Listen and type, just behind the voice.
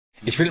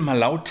Ich will immer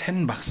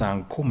Lautenbach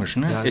sagen. Komisch,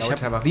 ne? Ja,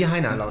 Lauterbach. Wie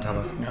Heiner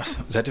Lauterbach. Ja,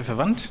 seid ihr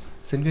verwandt?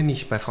 Sind wir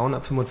nicht. Bei Frauen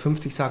ab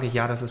 55 sage ich,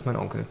 ja, das ist mein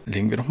Onkel.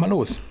 Legen wir doch mal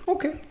los.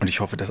 Okay. Und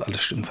ich hoffe, dass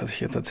alles stimmt, was ich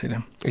jetzt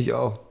erzähle. Ich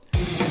auch.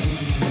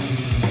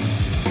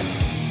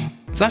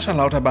 Sascha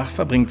Lauterbach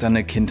verbringt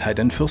seine Kindheit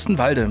in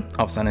Fürstenwalde.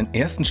 Auf seinen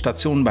ersten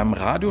Stationen beim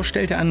Radio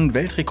stellt er einen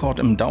Weltrekord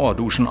im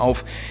Dauerduschen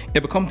auf.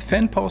 Er bekommt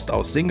Fanpost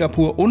aus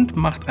Singapur und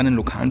macht einen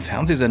lokalen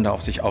Fernsehsender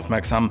auf sich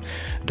aufmerksam.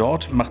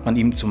 Dort macht man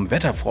ihn zum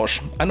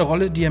Wetterfrosch. Eine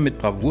Rolle, die er mit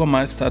Bravour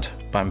meistert.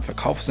 Beim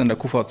Verkaufssender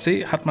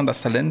QVC hat man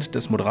das Talent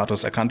des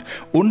Moderators erkannt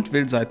und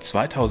will seit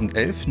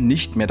 2011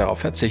 nicht mehr darauf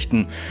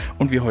verzichten.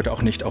 Und wir heute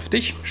auch nicht auf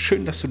dich.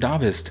 Schön, dass du da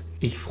bist.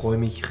 Ich freue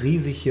mich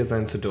riesig, hier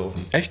sein zu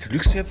dürfen. Echt?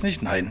 Lügst du jetzt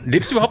nicht? Nein.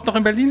 Lebst du überhaupt noch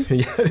in Berlin?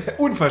 Ja,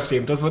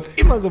 unverschämt. Das wird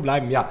immer so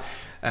bleiben, ja.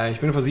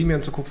 Ich bin vor 7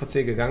 Jahren zur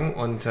QVC gegangen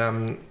und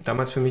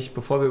damals für mich,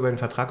 bevor wir über den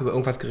Vertrag, über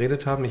irgendwas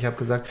geredet haben, ich habe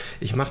gesagt,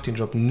 ich mache den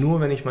Job nur,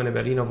 wenn ich meine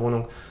Berliner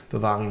Wohnung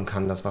bewahren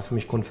kann. Das war für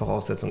mich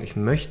Grundvoraussetzung. Ich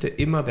möchte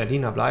immer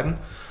Berliner bleiben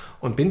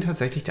und bin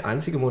tatsächlich der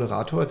einzige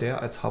Moderator,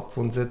 der als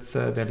Hauptwohnsitz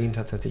Berlin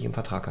tatsächlich im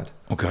Vertrag hat.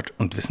 Oh Gott,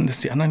 und wissen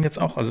das die anderen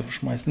jetzt auch? Also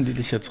schmeißen die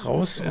dich jetzt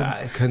raus? Ja,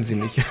 können sie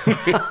nicht.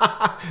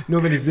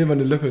 Nur wenn ich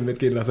silberne Löffel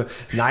mitgehen lasse.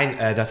 Nein,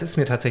 das ist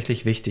mir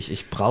tatsächlich wichtig.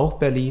 Ich brauche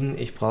Berlin,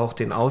 ich brauche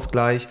den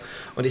Ausgleich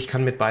und ich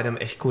kann mit beidem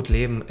echt gut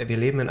leben. Wir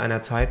leben in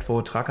einer Zeit,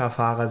 wo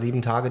Truckerfahrer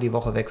 7 Tage die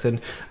Woche weg sind.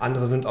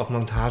 Andere sind auf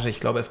Montage. Ich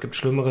glaube, es gibt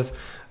Schlimmeres,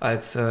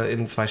 als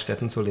in 2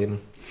 Städten zu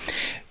leben.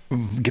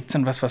 Gibt es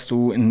denn was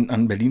du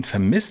an Berlin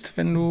vermisst,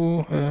 wenn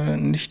du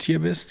nicht hier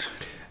bist?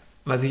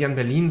 Was ich an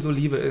Berlin so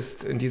liebe,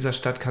 ist, in dieser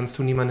Stadt kannst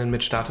du niemanden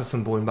mit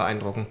Statussymbolen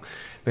beeindrucken.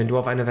 Wenn du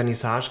auf eine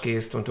Vernissage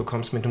gehst und du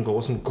kommst mit einem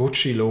großen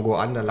Gucci-Logo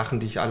an, da lachen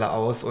dich alle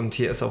aus. Und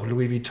hier ist auch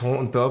Louis Vuitton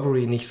und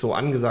Burberry nicht so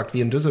angesagt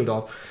wie in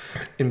Düsseldorf.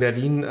 In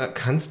Berlin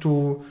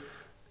du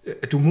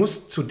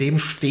musst zu dem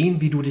stehen,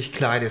 wie du dich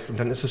kleidest. Und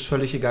dann ist es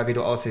völlig egal, wie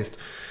du aussiehst.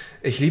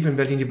 Ich liebe in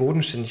Berlin die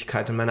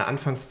Bodenständigkeit. In meiner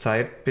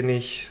Anfangszeit bin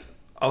ich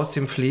aus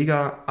dem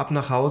Flieger ab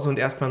nach Hause und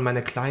erstmal in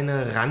meine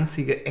kleine,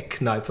 ranzige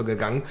Eckkneipe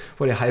gegangen,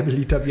 wo der halbe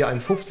Liter Bier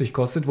 1,50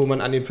 kostet, wo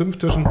man an den 5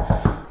 Tischen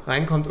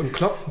reinkommt und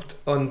klopft.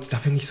 Und da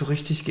bin ich so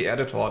richtig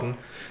geerdet worden.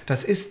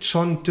 Das ist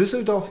schon,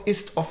 Düsseldorf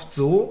ist oft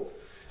so,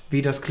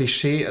 wie das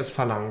Klischee es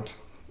verlangt.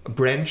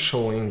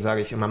 Brand-Showing,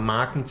 sage ich immer,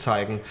 Marken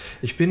zeigen.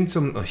 Ich rede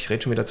schon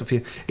wieder zu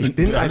viel.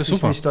 Als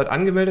ich mich dort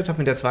angemeldet habe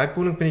mit der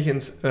Zweitwohnung, bin ich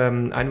ins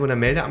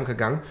Einwohnermeldeamt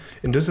gegangen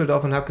in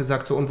Düsseldorf und habe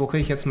gesagt, so, und wo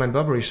kriege ich jetzt meinen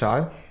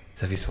Burberry-Schal? Ich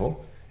sage,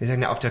 wieso? Die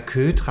sagen, auf der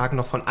Kö tragen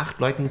noch von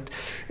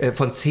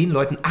 10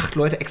 Leuten 8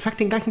 Leute exakt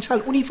den gleichen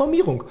Schal,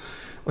 Uniformierung.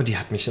 Und die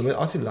hat mich damit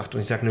ausgelacht.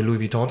 Und ich sage, eine Louis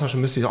Vuitton-Tasche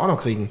müsste ich auch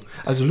noch kriegen.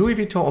 Also Louis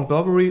Vuitton und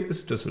Burberry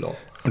ist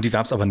Düsseldorf. Und die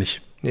gab es aber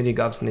nicht? Nee, die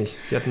gab es nicht.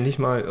 Die hatten nicht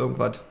mal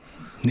irgendwas.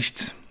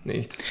 Nichts?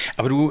 Nichts.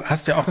 Aber du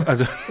hast ja auch,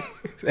 also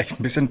echt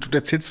ein bisschen, du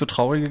erzählst so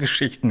traurige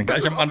Geschichten,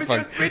 gleich am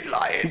Anfang.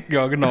 Mitleid.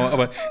 Ja, genau,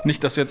 aber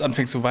nicht, dass du jetzt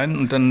anfängst zu weinen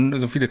und dann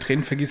so viele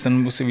Tränen vergießt,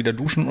 dann musst du wieder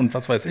duschen und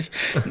was weiß ich.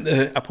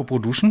 Apropos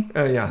Duschen,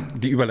 ja.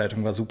 Die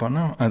Überleitung war super,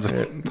 ne? Also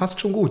passt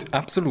schon gut.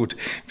 Absolut.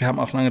 Wir haben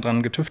auch lange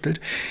dran getüftelt.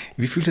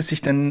 Wie fühlt es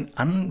sich denn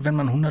an, wenn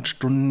man 100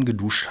 Stunden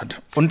geduscht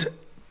hat? Und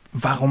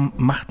warum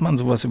macht man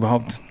sowas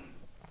überhaupt?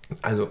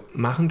 Also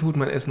machen tut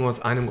man es nur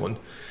aus einem Grund.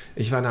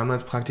 Ich war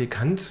damals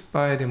Praktikant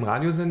bei dem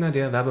Radiosender,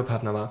 der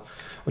Werbepartner war.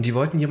 Und die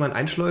wollten jemanden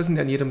einschleusen,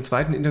 der in jedem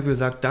zweiten Interview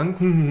sagt, dank,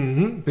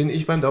 bin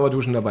ich beim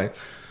Dauerduschen dabei.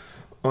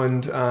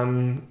 Und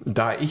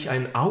da ich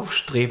ein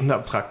aufstrebender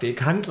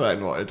Praktikant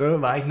sein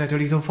wollte, war ich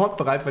natürlich sofort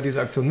bereit, bei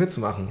dieser Aktion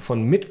mitzumachen.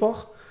 Von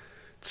Mittwoch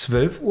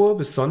 12 Uhr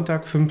bis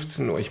Sonntag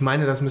 15 Uhr. Ich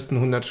meine, das müssten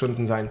 100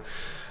 Stunden sein.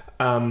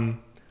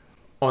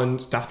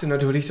 Und dachte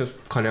natürlich, das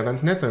kann ja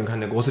ganz nett sein,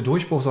 kann der große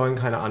Durchbruch sein,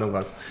 keine Ahnung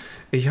was.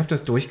 Ich habe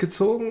das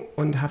durchgezogen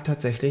und habe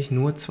tatsächlich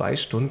nur 2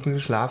 Stunden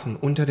geschlafen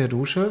unter der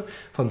Dusche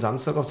von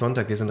Samstag auf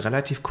Sonntag. Wir sind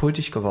relativ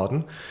kultig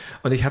geworden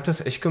und ich habe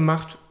das echt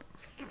gemacht,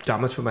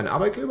 damals für meinen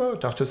Arbeitgeber,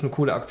 dachte, das ist eine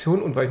coole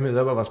Aktion und weil ich mir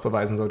selber was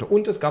beweisen sollte.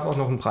 Und es gab auch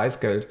noch ein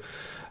Preisgeld.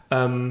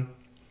 Und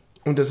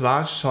es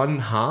war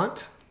schon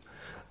hart,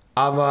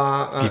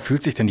 aber... Wie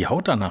fühlt sich denn die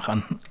Haut danach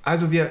an?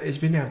 Also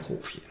ich bin ja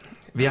Profi.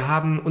 Wir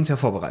haben uns ja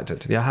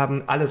vorbereitet. Wir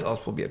haben alles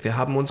ausprobiert. Wir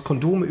haben uns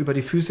Kondome über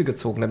die Füße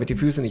gezogen, damit die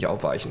Füße nicht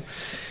aufweichen.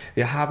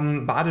 Wir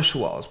haben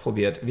Badeschuhe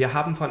ausprobiert. Wir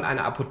haben von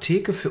einer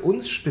Apotheke für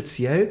uns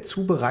speziell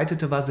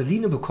zubereitete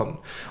Vaseline bekommen.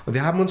 Und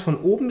wir haben uns von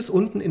oben bis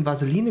unten in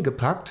Vaseline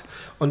gepackt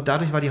und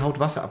dadurch war die Haut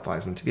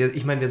wasserabweisend.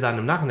 Wir sahen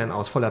im Nachhinein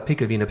aus voller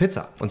Pickel wie eine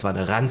Pizza. Und zwar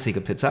eine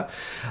ranzige Pizza.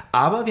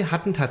 Aber wir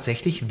hatten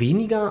tatsächlich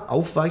weniger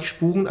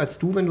Aufweichspuren als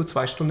du, wenn du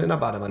 2 Stunden in der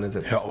Badewanne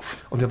sitzt. Hör auf.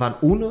 Und wir waren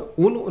ohne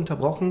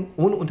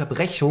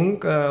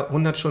Unterbrechung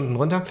 100 Stunden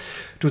runter.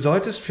 Du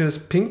solltest fürs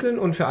Pinkeln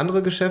und für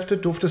andere Geschäfte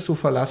durftest du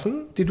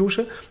verlassen, die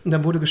Dusche, und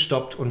dann wurde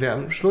gestoppt. Und wer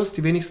am Schluss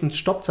die wenigsten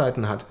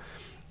Stoppzeiten hat,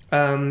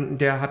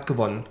 der hat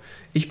gewonnen.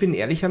 Ich bin ein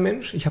ehrlicher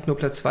Mensch. Ich habe nur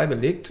Platz 2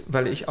 belegt,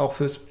 weil ich auch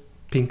fürs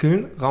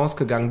pinkeln,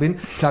 rausgegangen bin.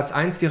 Platz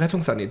 1, die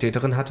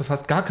Rettungssanitäterin hatte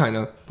fast gar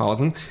keine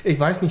Pausen. Ich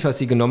weiß nicht, was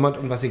sie genommen hat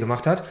und was sie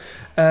gemacht hat.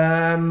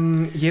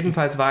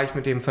 Jedenfalls war ich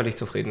mit dem völlig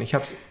zufrieden. Ich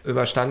habe es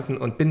überstanden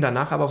und bin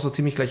danach aber auch so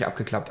ziemlich gleich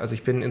abgeklappt. Also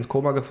ich bin ins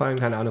Koma gefallen,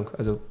 keine Ahnung,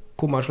 also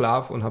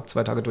Koma-Schlaf und habe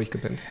 2 Tage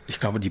durchgepennt. Ich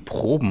glaube, die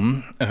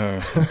Proben,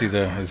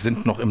 diese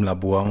sind noch im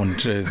Labor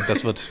und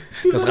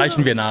das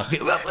reichen wir nach.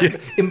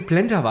 Im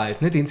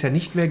Plenterwald, ne, den es ja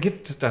nicht mehr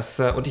gibt.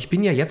 Und ich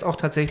bin ja jetzt auch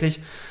tatsächlich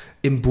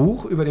im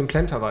Buch über den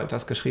Plenterwald,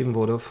 das geschrieben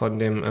wurde von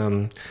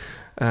dem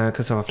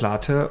Christopher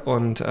Flate.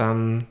 Und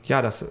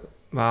das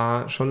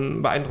war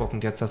schon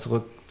beeindruckend, jetzt das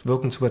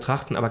rückwirkend zu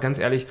betrachten. Aber ganz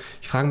ehrlich,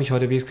 ich frage mich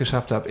heute, wie ich es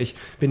geschafft habe. Ich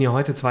bin ja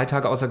heute 2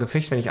 Tage außer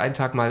Gefecht, wenn ich einen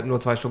Tag mal nur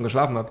 2 Stunden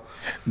geschlafen habe.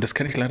 Das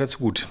kenne ich leider zu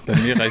gut. Bei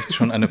mir reicht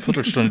schon eine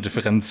Viertelstunde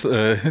Differenz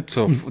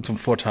zum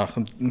Vortag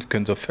und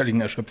können zur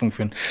völligen Erschöpfung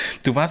führen.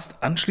 Du warst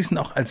anschließend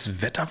auch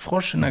als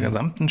Wetterfrosch in der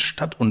gesamten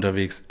Stadt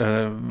unterwegs.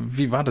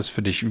 Wie war das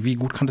für dich? Wie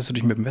gut kanntest du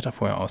dich mit dem Wetter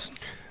vorher aus?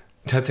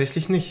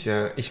 Tatsächlich nicht.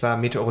 Ich war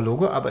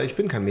Meteorologe, aber ich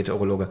bin kein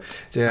Meteorologe.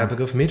 Der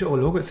Begriff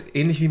Meteorologe ist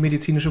ähnlich wie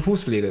medizinische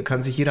Fußpflege.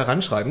 Kann sich jeder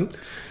ranschreiben.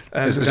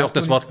 Es ist auch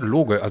das Wort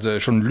Loge, also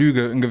schon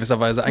Lüge in gewisser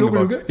Weise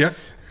eingebaut. Lüge?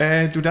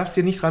 Ja. Du darfst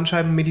dir nicht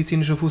ranschreiben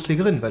medizinische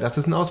Fußpflegerin, weil das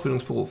ist ein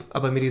Ausbildungsberuf.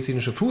 Aber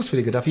medizinische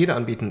Fußpflege darf jeder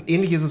anbieten.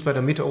 Ähnlich ist es bei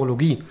der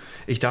Meteorologie.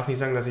 Ich darf nicht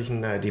sagen, dass ich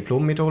ein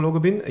Diplom-Meteorologe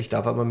bin. Ich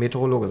darf aber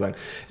Meteorologe sein.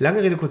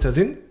 Lange Rede, kurzer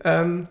Sinn.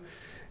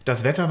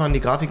 Das Wetter waren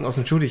die Grafiken aus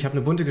dem Studio. Ich habe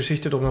eine bunte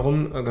Geschichte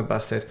drumherum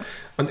gebastelt.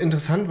 Und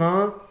interessant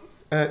war,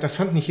 das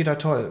fand nicht jeder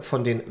toll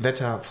von den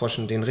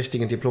Wetterfroschen, den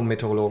richtigen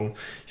Diplom-Meteorologen.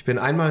 Ich bin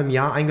einmal im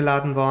Jahr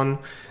eingeladen worden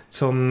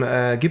zum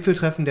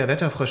Gipfeltreffen der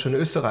Wetterfrösche in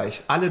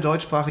Österreich. Alle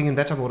deutschsprachigen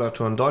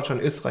Wettermoderatoren,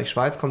 Deutschland, Österreich,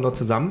 Schweiz, kommen dort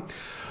zusammen.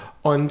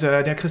 Und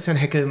der Christian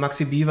Heckel,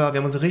 Maxi Biewer, wir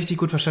haben uns richtig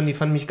gut verstanden, die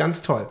fanden mich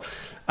ganz toll.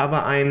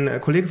 Aber ein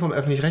Kollege vom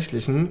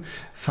Öffentlich-Rechtlichen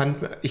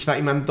ich war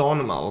ihm ein Dorn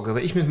im Auge,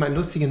 weil ich mit meinen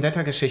lustigen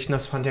Wettergeschichten,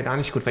 das fand er gar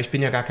nicht gut, weil ich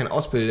bin ja gar kein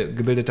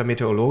ausgebildeter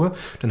Meteorologe.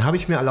 Dann habe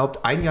ich mir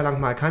erlaubt, 1 Jahr lang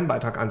mal keinen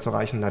Beitrag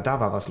anzureichen. Na, da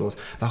war was los.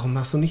 Warum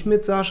machst du nicht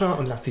mit, Sascha?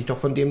 Und lass dich doch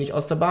von dem nicht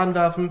aus der Bahn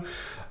werfen.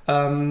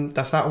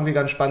 Das war irgendwie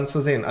ganz spannend zu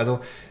sehen. Also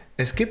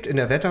es gibt in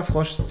der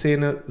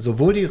Wetterfrosch-Szene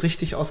sowohl die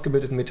richtig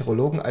ausgebildeten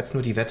Meteorologen als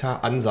nur die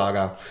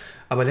Wetteransager.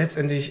 Aber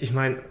letztendlich, ich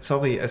meine,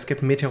 sorry, es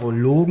gibt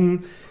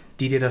Meteorologen,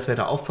 die dir das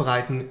Wetter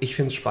aufbereiten. Ich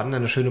finde es spannend,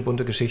 eine schöne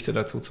bunte Geschichte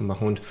dazu zu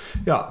machen. Und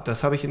ja,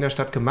 das habe ich in der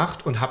Stadt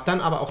gemacht und habe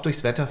dann aber auch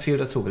durchs Wetter viel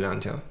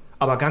dazugelernt, ja.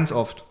 Aber ganz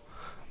oft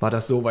war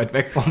das so weit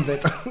weg vom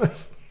Wetter.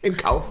 In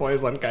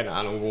Kaufhäusern, keine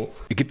Ahnung wo.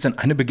 Gibt es denn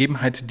eine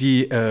Begebenheit,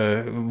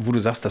 wo du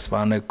sagst, das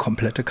war eine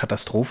komplette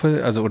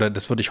Katastrophe? Also, oder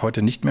das würde ich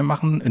heute nicht mehr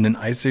machen, in den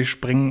Eissee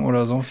springen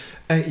oder so?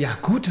 Ja,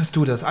 gut, dass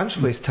du das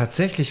ansprichst.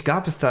 Tatsächlich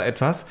gab es da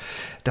etwas.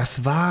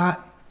 Das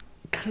war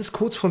ganz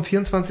kurz vom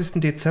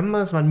 24.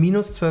 Dezember, es waren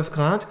minus 12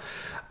 Grad.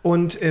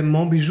 Und im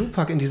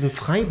Montbijou-Park, in diesem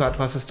Freibad,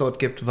 was es dort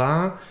gibt,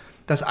 war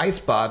das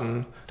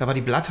Eisbaden. Da war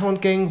die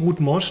Bloodhound-Gang, Ruth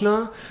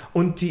Moschner.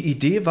 Und die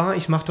Idee war,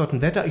 ich mache dort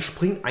ein Wetter, ich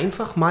springe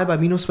einfach mal bei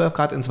minus 12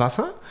 Grad ins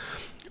Wasser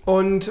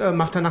und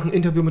mache danach ein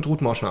Interview mit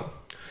Ruth Moschner.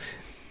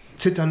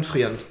 Zitternd,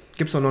 frierend.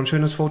 Gibt es auch noch ein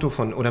schönes Foto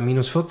von, oder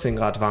minus 14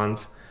 Grad waren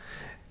es.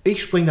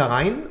 Ich springe da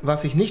rein,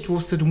 was ich nicht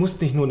wusste, du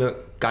musst nicht nur eine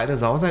geile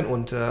Sau sein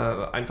und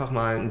einfach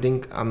mal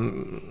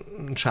einen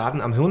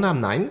Schaden am Hirn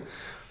haben, nein.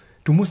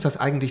 Du musst das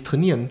eigentlich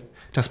trainieren.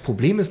 Das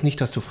Problem ist nicht,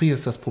 dass du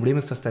frierst, das Problem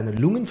ist, dass deine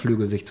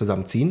Lungenflügel sich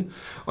zusammenziehen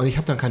und ich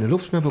habe dann keine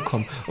Luft mehr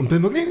bekommen und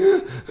bin wirklich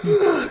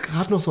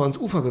gerade noch so ans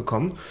Ufer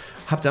gekommen,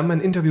 habe dann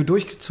mein Interview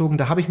durchgezogen,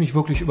 da habe ich mich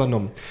wirklich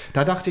übernommen.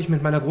 Da dachte ich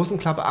mit meiner großen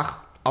Klappe,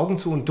 ach, Augen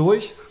zu und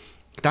durch,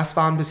 das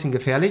war ein bisschen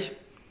gefährlich.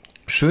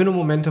 Schöne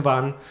Momente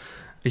waren,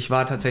 ich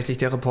war tatsächlich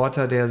der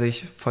Reporter, der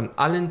sich von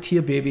allen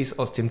Tierbabys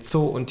aus dem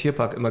Zoo und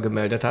Tierpark immer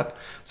gemeldet hat.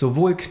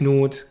 Sowohl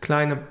Knut,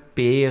 kleine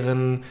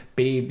Bären,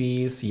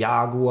 Babys,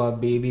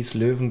 Jaguar-Babys,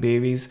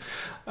 Löwenbabys.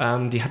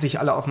 Die hatte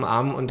ich alle auf dem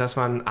Arm und das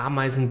waren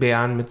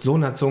Ameisenbären mit so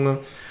einer Zunge.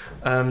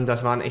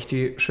 Das waren echt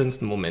die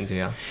schönsten Momente,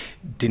 ja.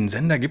 Den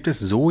Sender gibt es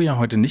so ja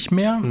heute nicht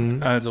mehr.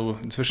 Also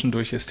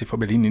zwischendurch ist TV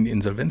Berlin in die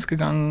Insolvenz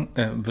gegangen,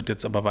 wird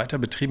jetzt aber weiter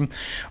betrieben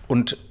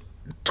und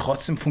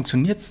trotzdem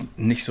funktioniert es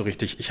nicht so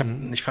richtig.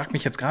 Ich frage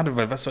mich jetzt gerade,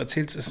 weil was du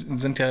erzählst,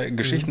 sind ja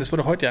Geschichten, das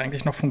würde heute ja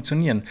eigentlich noch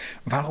funktionieren.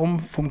 Warum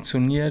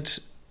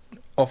funktioniert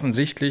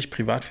offensichtlich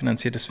privat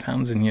finanziertes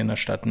Fernsehen hier in der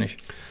Stadt nicht?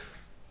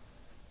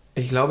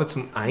 Ich glaube,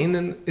 zum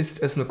einen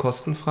ist es eine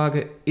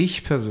Kostenfrage.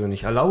 Ich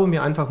persönlich erlaube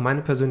mir einfach,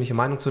 meine persönliche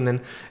Meinung zu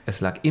nennen.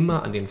 Es lag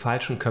immer an den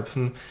falschen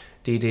Köpfen,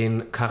 die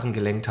den Karren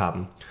gelenkt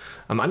haben.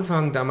 Am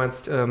Anfang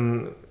damals,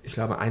 ich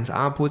glaube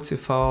 1A Puls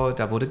TV,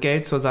 da wurde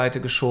Geld zur Seite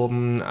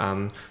geschoben,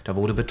 da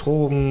wurde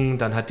betrogen,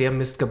 dann hat der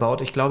Mist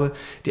gebaut. Ich glaube,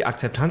 die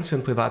Akzeptanz für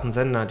einen privaten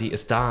Sender, die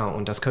ist da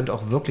und das könnte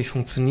auch wirklich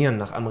funktionieren,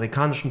 nach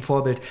amerikanischem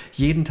Vorbild,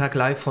 jeden Tag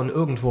live von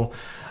irgendwo.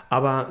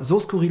 Aber so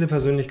skurrile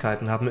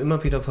Persönlichkeiten haben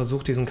immer wieder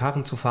versucht, diesen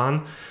Karren zu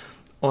fahren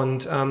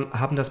und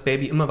haben das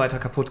Baby immer weiter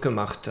kaputt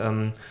gemacht.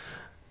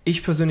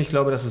 Ich persönlich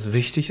glaube, dass es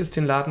wichtig ist,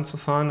 den Laden zu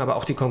fahren, aber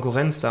auch die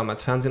Konkurrenz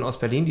damals, Fernsehen aus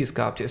Berlin, die es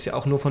gab, die ist ja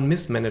auch nur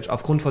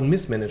aufgrund von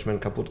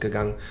Missmanagement kaputt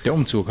gegangen. Der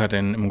Umzug hat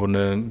dann im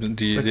Grunde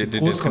die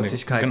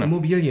Großkotzigkeit, genau.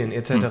 Immobilien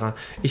etc.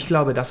 Ich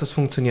glaube, dass es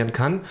funktionieren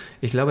kann.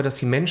 Ich glaube, dass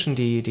die Menschen,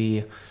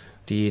 die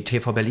die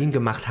TV Berlin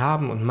gemacht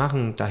haben und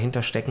machen,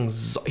 dahinter stecken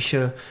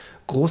solche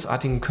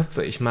großartigen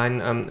Köpfe. Ich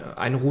meine,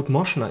 eine Ruth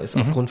Moschner ist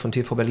aufgrund von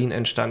TV Berlin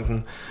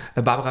entstanden.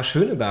 Barbara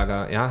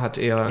Schöneberger, ja, hat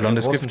eher einen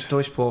großen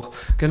Durchbruch.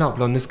 Genau,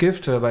 Blondes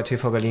Gift bei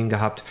TV Berlin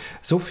gehabt.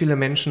 So viele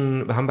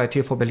Menschen haben bei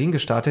TV Berlin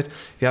gestartet.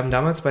 Wir haben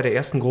damals bei der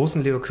ersten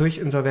großen Leo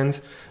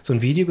Kirch-Insolvenz so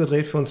ein Video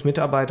gedreht für uns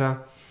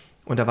Mitarbeiter.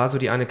 Und da war so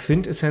die eine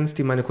Quintessenz,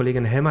 die meine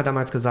Kollegin Helma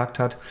damals gesagt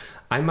hat: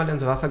 Einmal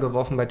ins Wasser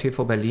geworfen bei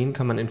TV Berlin,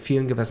 kann man in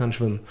vielen Gewässern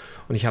schwimmen.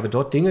 Und ich habe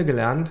dort Dinge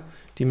gelernt,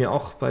 die mir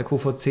auch bei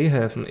QVC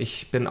helfen.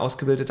 Ich bin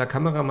ausgebildeter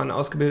Kameramann,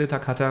 ausgebildeter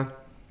Cutter,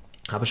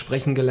 habe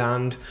sprechen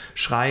gelernt,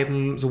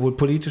 schreiben, sowohl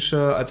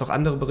politische als auch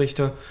andere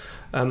Berichte,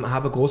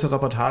 habe große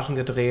Reportagen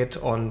gedreht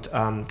und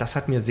das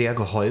hat mir sehr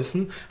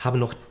geholfen. Habe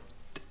noch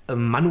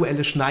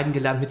manuelles Schneiden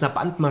gelernt mit einer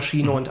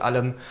Bandmaschine und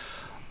allem.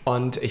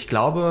 Und ich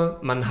glaube,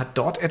 man hat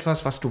dort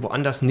etwas, was du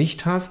woanders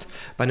nicht hast.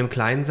 Bei einem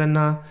kleinen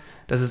Sender,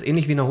 das ist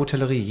ähnlich wie in der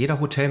Hotellerie.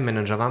 Jeder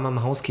Hotelmanager war mal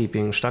im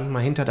Housekeeping, stand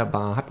mal hinter der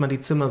Bar, hat mal die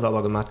Zimmer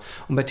sauber gemacht.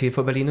 Und bei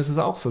TV Berlin ist es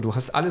auch so. Du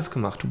hast alles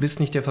gemacht. Du bist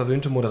nicht der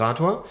verwöhnte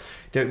Moderator,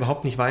 der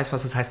überhaupt nicht weiß,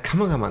 was es heißt,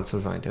 Kameramann zu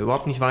sein. Der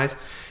überhaupt nicht weiß,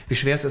 wie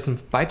schwer es ist,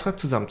 einen Beitrag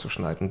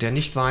zusammenzuschneiden. Der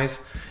nicht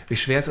weiß, wie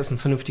schwer es ist, einen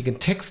vernünftigen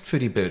Text für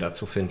die Bilder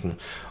zu finden.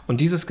 Und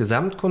dieses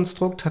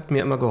Gesamtkonstrukt hat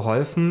mir immer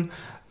geholfen,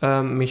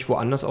 mich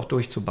woanders auch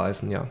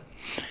durchzubeißen, ja.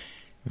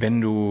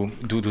 Wenn du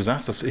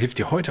sagst, das hilft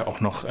dir heute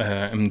auch noch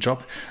im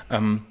Job,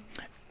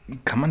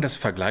 kann man das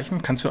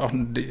vergleichen? Kannst du auch,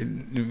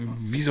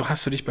 wieso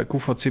hast du dich bei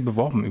QVC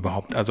beworben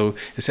überhaupt? Also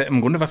ist ja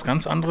im Grunde was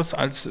ganz anderes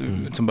als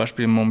zum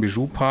Beispiel im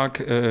Montbijou Park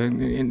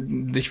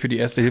dich für die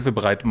Erste Hilfe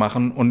bereit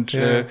machen und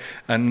eine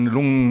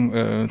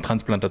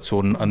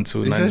Lungentransplantation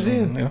anzunehmen. Ich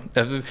verstehe.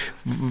 Ja?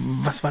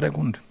 Was war der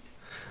Grund?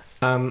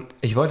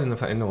 Ich wollte eine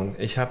Veränderung.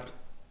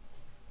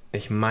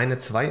 Ich meine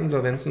 2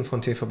 Insolvenzen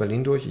von TV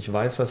Berlin durch. Ich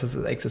weiß, was es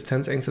ist,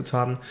 Existenzängste zu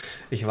haben.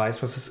 Ich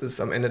weiß, was es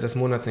ist, am Ende des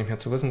Monats nicht mehr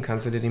zu wissen,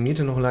 kannst du dir die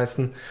Miete noch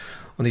leisten?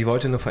 Und ich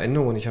wollte eine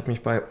Veränderung und ich habe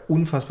mich bei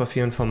unfassbar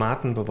vielen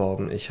Formaten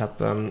beworben. Ich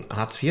habe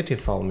Hartz IV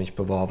TV mich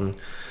beworben.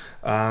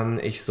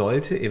 Ich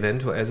sollte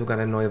eventuell sogar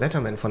der neue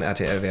Wetterman von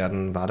RTL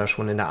werden, war da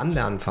schon in der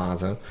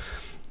Anlernphase.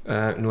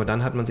 Nur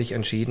dann hat man sich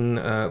entschieden,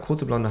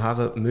 kurze blonde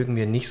Haare mögen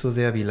wir nicht so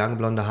sehr wie lange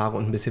blonde Haare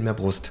und ein bisschen mehr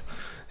Brust.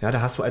 Ja, da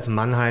hast du als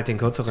Mann halt den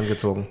kürzeren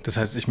gezogen. Das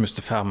heißt, ich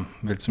müsste färben.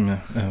 Willst du mir?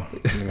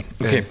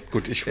 Okay,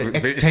 gut.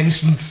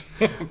 Extensions.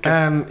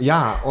 Okay.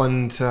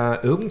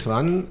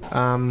 Irgendwann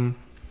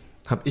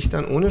habe ich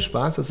dann ohne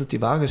Spaß, das ist die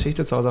wahre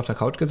Geschichte, zu Hause auf der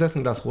Couch gesessen,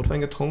 ein Glas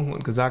Rotwein getrunken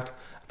und gesagt,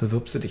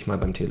 bewirbst du dich mal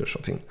beim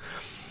Teleshopping.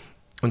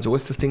 Und so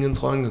ist das Ding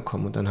ins Rollen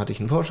gekommen. Und dann hatte ich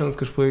ein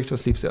Vorstellungsgespräch,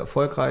 das lief sehr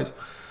erfolgreich.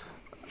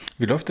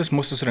 Wie läuft das?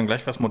 Musstest du dann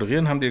gleich was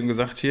moderieren? Haben die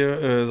gesagt,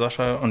 hier,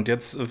 Sascha, und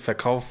jetzt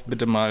verkauf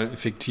bitte mal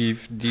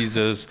fiktiv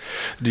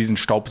diesen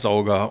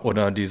Staubsauger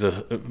oder diese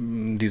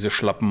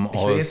Schlappen aus?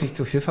 Ich will jetzt nicht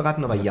zu viel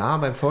verraten, aber ja,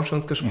 beim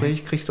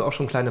Vorstellungsgespräch kriegst du auch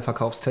schon kleine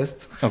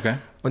Verkaufstests. Okay.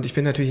 Und ich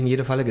bin natürlich in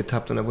jede Falle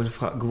getappt und da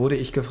wurde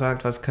ich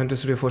gefragt, was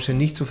könntest du dir vorstellen,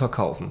 nicht zu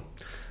verkaufen?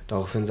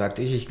 Daraufhin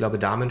sagte ich glaube,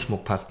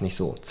 Damenschmuck passt nicht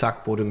so.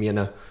 Zack, wurde mir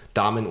eine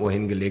Damenuhr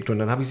hingelegt und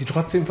dann habe ich sie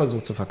trotzdem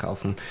versucht zu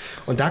verkaufen.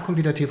 Und da kommt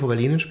wieder TV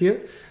Berlin ins Spiel.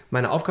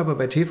 Meine Aufgabe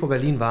bei TV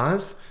Berlin war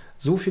es,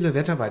 so viele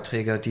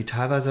Wetterbeiträge, die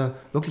teilweise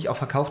wirklich auch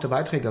verkaufte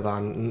Beiträge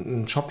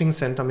waren. Ein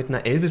Shoppingcenter mit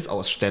einer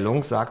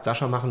Elvis-Ausstellung sagt,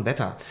 Sascha, mach ein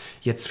Wetter.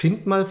 Jetzt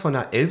find mal von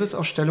einer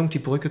Elvis-Ausstellung die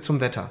Brücke zum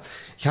Wetter.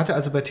 Ich hatte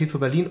also bei TV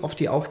Berlin oft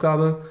die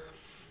Aufgabe,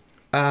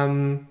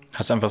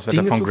 hast du einfach das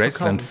Wetter von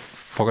Graceland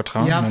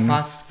vorgetragen? Ja,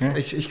 fast. Ja.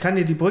 Ich kann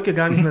dir die Brücke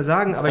gar nicht mehr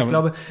sagen, aber ich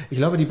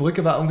glaube, die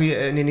Brücke war irgendwie,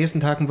 in den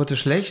nächsten Tagen wird es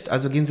schlecht,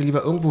 also gehen Sie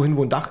lieber irgendwo hin,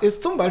 wo ein Dach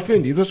ist, zum Beispiel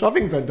in dieses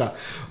Shoppingcenter.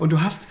 Und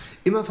du hast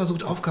immer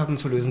versucht, Aufgaben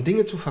zu lösen,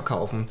 Dinge zu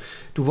verkaufen.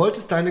 Du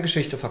wolltest deine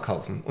Geschichte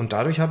verkaufen. Und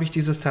dadurch habe ich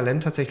dieses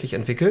Talent tatsächlich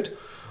entwickelt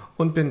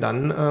und bin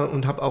dann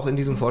und habe auch in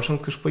diesem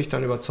Forschungsgespräch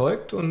dann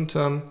überzeugt und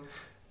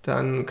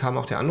dann kam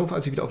auch der Anruf,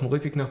 als ich wieder auf dem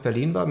Rückweg nach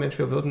Berlin war, Mensch,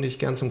 wir würden dich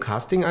gern zum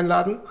Casting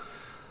einladen.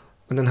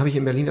 Und dann habe ich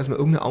in Berlin erstmal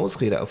irgendeine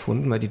Ausrede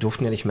erfunden, weil die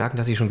durften ja nicht merken,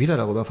 dass ich schon wieder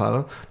darüber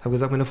fahre. Habe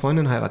gesagt, meine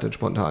Freundin heiratet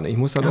spontan. Ich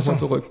muss da nochmal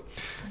zurück.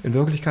 In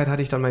Wirklichkeit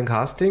hatte ich dann mein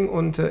Casting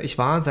und ich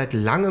war seit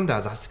langem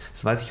da. Das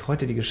weiß ich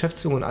heute, die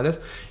Geschäftsführung und alles.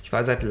 Ich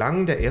war seit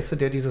langem der Erste,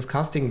 der dieses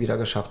Casting wieder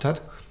geschafft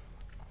hat.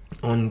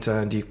 Und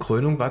die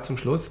Krönung war zum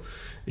Schluss,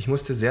 ich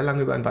musste sehr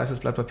lange über ein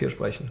weißes Blatt Papier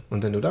sprechen.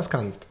 Und wenn du das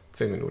kannst,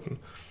 10 Minuten,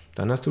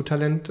 dann hast du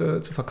Talent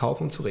zu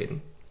verkaufen und zu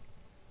reden.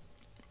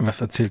 Was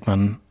erzählt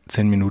man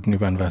 10 Minuten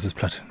über ein weißes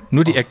Blatt?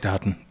 Nur die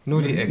Eckdaten.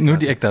 Nur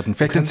die Eckdaten.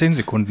 Vielleicht in 10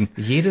 Sekunden.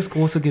 Jedes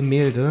große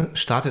Gemälde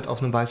startet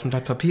auf einem weißen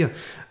Blatt Papier.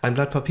 Ein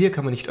Blatt Papier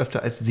kann man nicht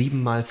öfter als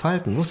 7 Mal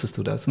falten. Wusstest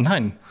du das?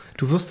 Nein.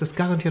 Du wirst das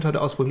garantiert heute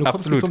ausprobieren. Du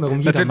Absolut. kommst nicht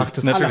drum herum. Jeder macht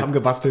das. Natürlich. Alle haben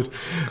gebastelt.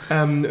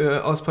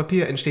 Aus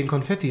Papier entstehen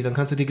Konfetti. Dann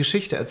kannst du die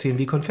Geschichte erzählen,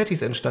 wie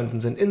Konfettis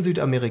entstanden sind in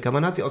Südamerika.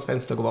 Man hat sie aus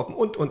Fenster geworfen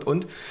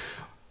und.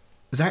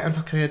 Sei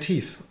einfach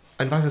kreativ.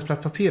 Ein weißes Blatt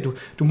Papier.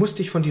 Du musst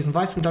dich von diesem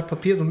weißen Blatt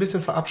Papier so ein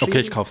bisschen verabschieden.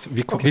 Okay, ich kauf's.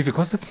 Wie viel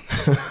kostet's?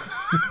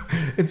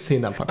 In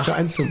 10er-Pack für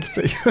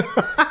 1,50.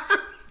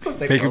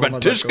 Werde ich über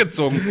den Tisch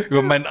gezogen.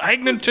 Über meinen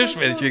eigenen Tisch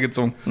werde ich hier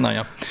gezogen.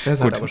 Naja,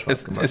 gut.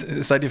 Es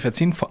sei dir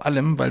verziehen, vor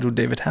allem, weil du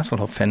David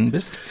Hasselhoff-Fan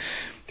bist.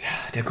 Ja,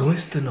 der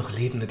größte noch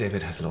lebende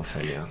David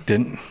Hasselhoff-Fan, ja.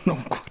 Oh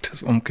Gott,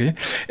 okay.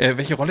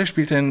 Welche Rolle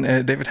spielt denn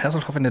David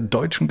Hasselhoff in der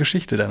deutschen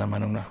Geschichte, deiner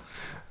Meinung nach?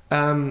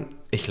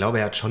 Ich glaube,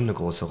 er hat schon eine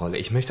große Rolle.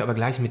 Ich möchte aber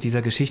gleich mit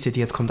dieser Geschichte, die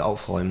jetzt kommt,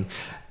 aufräumen.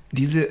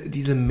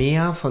 Diese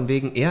Mehr von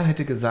wegen, er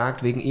hätte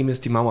gesagt, wegen ihm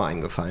ist die Mauer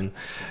eingefallen.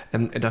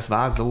 Das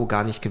war so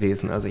gar nicht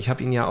gewesen. Also ich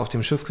habe ihn ja auf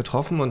dem Schiff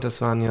getroffen und das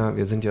waren ja,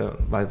 wir sind ja,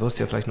 weil wirst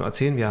du ja vielleicht nur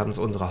erzählen, wir haben uns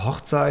unsere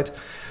Hochzeit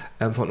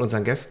von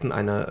unseren Gästen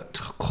eine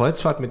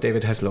Kreuzfahrt mit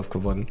David Hasselhoff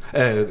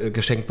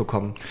geschenkt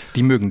bekommen.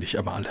 Die mögen dich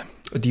aber alle.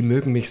 Die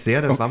mögen mich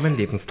sehr, das war mein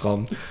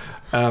Lebenstraum.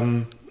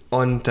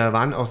 Und da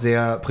waren auch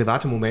sehr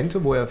private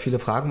Momente, wo er viele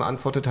Fragen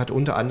beantwortet hat,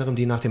 unter anderem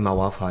die nach dem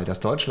Mauerfall.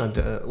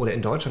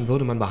 In Deutschland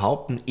würde man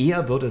behaupten,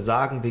 er würde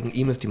sagen, wegen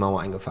ihm ist die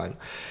Mauer eingefallen.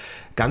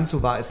 Ganz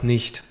so war es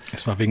nicht.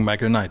 Es war wegen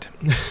Michael Knight.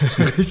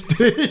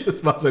 Richtig,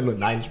 es war so nur,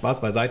 nein,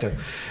 Spaß beiseite.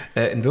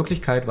 In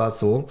Wirklichkeit war es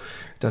so,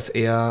 dass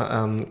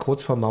er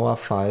kurz vor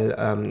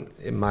Mauerfall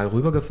mal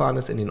rübergefahren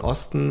ist in den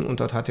Osten und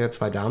dort hat er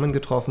 2 Damen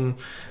getroffen,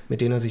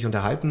 mit denen er sich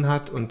unterhalten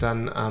hat und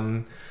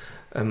dann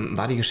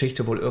war die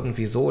Geschichte wohl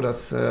irgendwie so,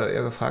 dass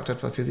er gefragt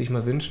hat, was sie sich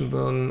mal wünschen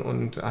würden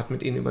und hat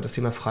mit ihnen über das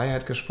Thema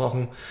Freiheit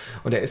gesprochen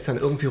und er ist dann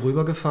irgendwie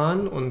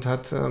rübergefahren und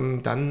hat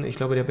dann, ich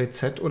glaube der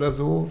BZ oder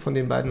so, von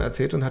den beiden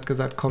erzählt und hat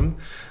gesagt, komm,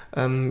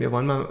 wir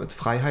wollen mal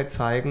Freiheit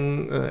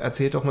zeigen,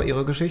 erzählt doch mal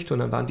ihre Geschichte und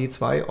dann waren die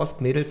 2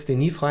 Ostmädels, die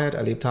nie Freiheit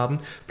erlebt haben,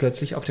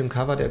 plötzlich auf dem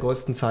Cover der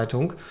größten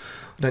Zeitung.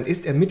 Und dann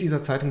ist er mit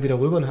dieser Zeitung wieder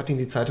rüber und hat ihnen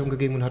die Zeitung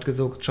gegeben und hat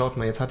gesagt, schaut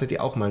mal, jetzt hattet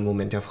ihr auch mal einen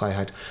Moment der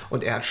Freiheit.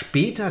 Und er hat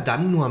später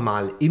dann nur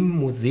mal im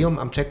Museum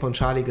am Checkpoint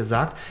Charlie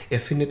gesagt, er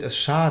findet es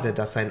schade,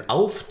 dass sein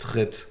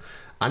Auftritt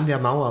an der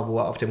Mauer, wo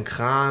er auf dem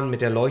Kran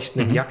mit der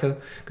leuchtenden Jacke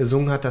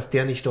gesungen hat, dass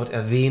der nicht dort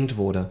erwähnt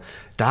wurde.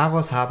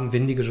 Daraus haben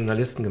windige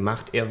Journalisten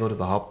gemacht, er würde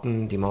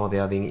behaupten, die Mauer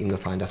wäre wegen ihm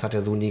gefallen. Das hat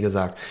er so nie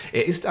gesagt.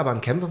 Er ist aber ein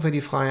Kämpfer für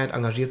die Freiheit,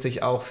 engagiert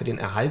sich auch für den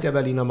Erhalt der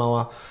Berliner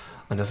Mauer.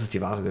 Und das ist die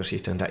wahre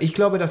Geschichte dahinter. Ich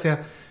glaube, dass er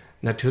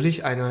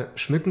natürlich eine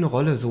schmückende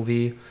Rolle, so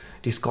wie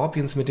die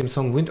Scorpions mit dem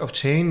Song Wind of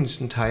Change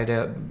ein Teil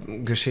der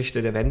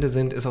Geschichte der Wende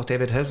sind, ist auch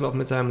David Hasselhoff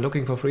mit seinem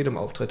Looking for Freedom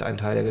Auftritt ein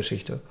Teil der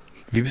Geschichte.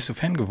 Wie bist du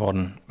Fan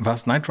geworden? War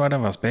es Knight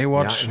Rider, war es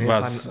Baywatch, ja, nee,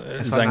 war es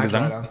sein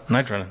Gesang?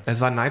 Knight Rider.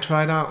 Es war Knight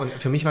Rider und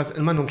für mich war es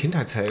immer nur ein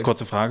Kindheitsheld.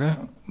 Kurze Frage,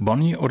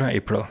 Bonnie oder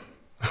April?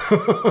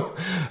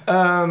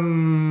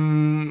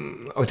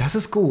 Oh, das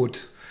ist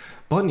gut.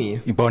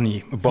 Bonnie. Ja,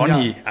 Bonnie.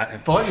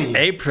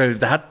 April,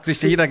 da hat sich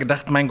jeder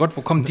gedacht, mein Gott,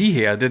 wo kommt die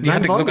her? Die Nein,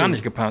 hatte Bonnie. so gar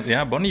nicht gepasst.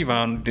 Ja, Bonnie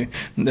war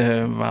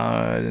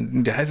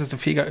der heißeste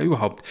Feger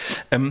überhaupt.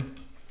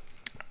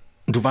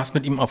 Du warst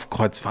mit ihm auf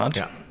Kreuzfahrt?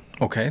 Ja.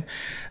 Okay.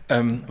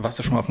 Warst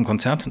du schon mal auf einem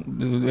Konzert?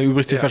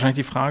 Übrigt sich wahrscheinlich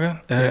die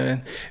Frage.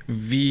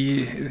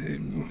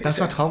 Das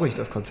war traurig,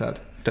 das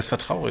Konzert. Das war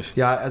traurig.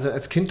 Ja, also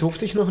als Kind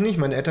durfte ich noch nicht.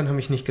 Meine Eltern haben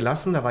mich nicht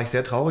gelassen. Da war ich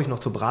sehr traurig. Noch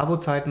zu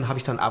Bravo-Zeiten habe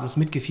ich dann abends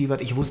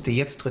mitgefiebert. Ich wusste,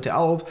 jetzt tritt er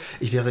auf.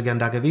 Ich wäre gern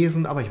da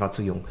gewesen, aber ich war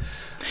zu jung.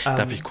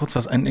 Darf ich kurz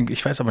was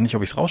ich weiß aber nicht,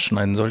 ob ich es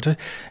rausschneiden sollte.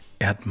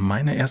 Er hat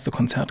meine erste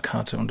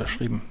Konzertkarte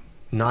unterschrieben.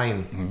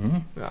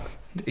 Nein. Ja.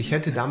 Ich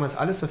hätte damals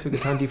alles dafür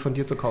getan, die von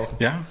dir zu kaufen.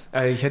 Ja?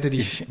 Ich hätte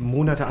dich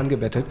Monate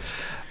angebettelt.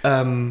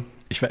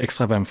 Ich war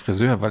extra beim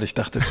Friseur, weil ich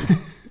dachte,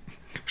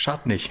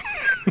 schad nicht.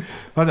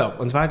 Pass auf,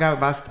 und zwar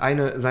war es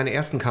seine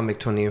ersten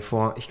Comeback-Tournee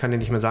vor, ich kann dir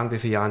nicht mehr sagen, wie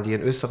viele Jahren, die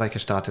in Österreich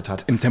gestartet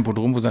hat. Im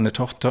Tempodrom, wo seine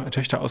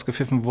Töchter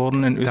ausgepfiffen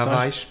wurden in Österreich? Da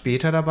war ich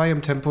später dabei,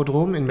 im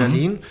Tempodrom in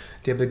Berlin.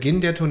 Der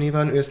Beginn der Tournee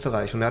war in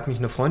Österreich. Und da hat mich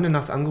eine Freundin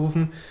nachts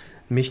angerufen,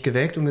 mich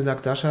geweckt und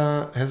gesagt,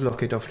 Sascha, Hasselhoff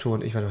geht auf Tour.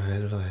 Und ich war nur,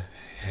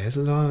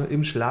 Hasselhoff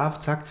im Schlaf,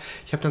 zack.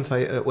 Ich habe dann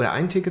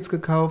ein Tickets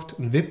gekauft,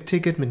 ein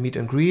VIP-Ticket mit Meet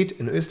and Greet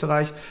in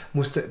Österreich.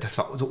 Das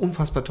war so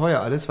unfassbar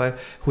teuer alles, weil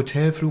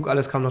Hotel, Flug,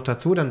 alles kam noch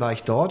dazu. Dann war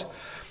ich dort,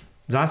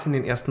 saß in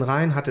den ersten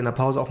Reihen, hatte in der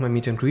Pause auch mein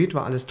Meet and Greet,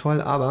 war alles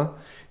toll, aber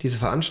diese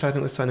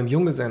Veranstaltung ist zu einem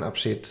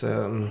Junggesellenabschied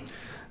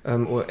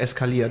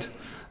eskaliert.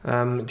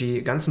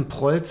 Die ganzen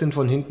Prolls sind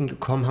von hinten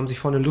gekommen, haben sich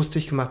vorne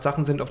lustig gemacht,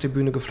 Sachen sind auf die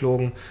Bühne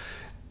geflogen.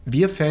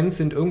 Wir Fans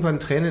sind irgendwann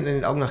Tränen in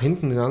den Augen nach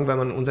hinten gegangen, weil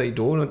man unser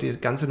Idol und die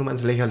ganze Nummer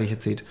ins Lächerliche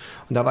zieht.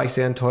 Und da war ich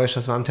sehr enttäuscht.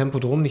 Das war im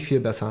Tempodrom nicht viel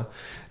besser.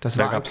 Da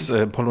gab es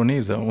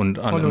Polonaise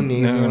und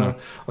Polonaise. Ja, genau.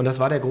 Und das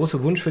war der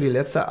große Wunsch für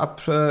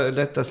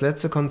das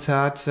letzte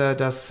Konzert,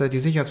 dass die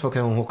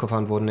Sicherheitsvorkehrungen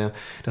hochgefahren wurden. Ja.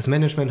 Das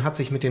Management hat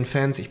sich mit den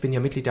Fans, ich bin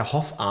ja Mitglied der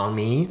Hoff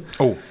Army.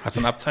 Oh, hast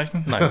du ein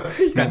Abzeichen? Nein.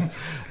 Nicht ganz.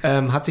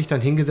 Hat sich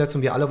dann hingesetzt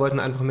und wir alle wollten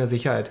einfach mehr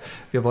Sicherheit.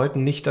 Wir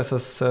wollten nicht, dass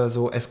es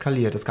so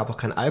eskaliert. Es gab auch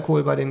keinen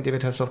Alkohol bei den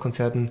David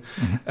Hasselhoff-Konzerten.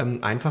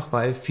 Einfach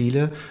weil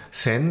viele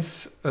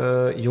Fans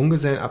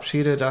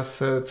Junggesellenabschiede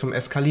das zum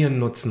Eskalieren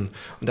nutzen.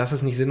 Und das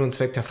ist nicht Sinn und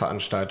Zweck der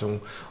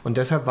Veranstaltung. Und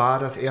deshalb war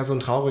das eher so ein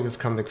trauriges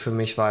Comeback für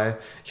mich, weil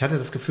ich hatte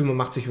das Gefühl, man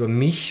macht sich über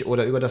mich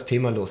oder über das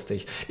Thema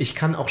lustig. Ich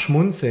kann auch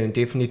schmunzeln,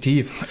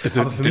 definitiv.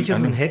 Also, aber für mich ist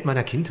es ein Held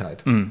meiner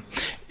Kindheit.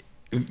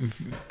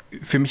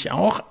 Für mich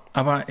auch,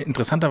 aber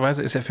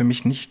interessanterweise ist er für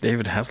mich nicht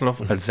David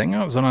Hasselhoff als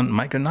Sänger, sondern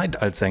Michael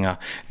Knight als Sänger.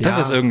 Das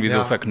ist irgendwie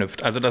so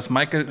verknüpft. Also, dass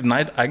Michael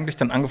Knight eigentlich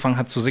dann angefangen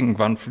hat zu singen,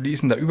 war ein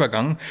fließender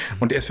Übergang.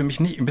 Und er ist für mich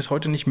bis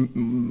heute nicht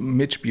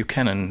Mitch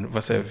Buchanan,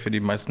 was er für die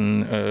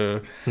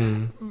meisten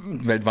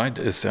weltweit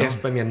ist. Ja. Er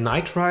ist bei mir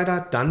Knight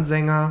Rider, dann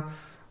Sänger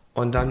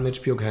und dann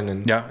Mitch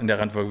Buchanan. Ja, in der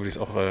Reihenfolge würde ich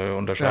es auch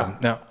unterscheiden.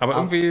 Ja, aber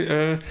irgendwie,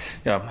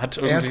 hat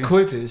irgendwie...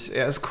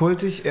 Er ist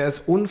kultig, er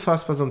ist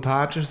unfassbar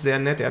sympathisch, sehr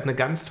nett, er hat eine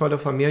ganz tolle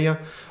Familie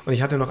und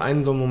ich hatte noch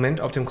einen so einen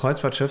Moment auf dem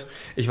Kreuzfahrtschiff.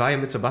 Ich war ja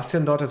mit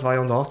Sebastian dort, das war ja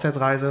unsere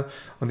Hochzeitsreise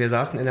und wir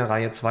saßen in der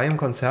Reihe 2 im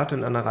Konzert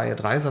und in der Reihe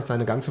 3 saß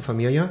seine ganze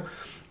Familie.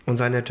 Und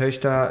seine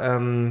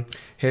Töchter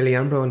Haley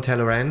Amber und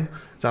Talleyrand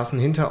saßen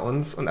hinter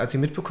uns und als sie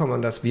mitbekommen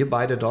haben, dass wir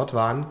beide dort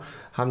waren,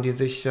 haben die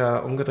sich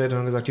umgedreht und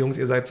haben gesagt, Jungs,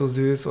 ihr seid so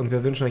süß und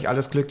wir wünschen euch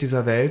alles Glück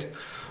dieser Welt.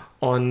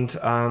 Und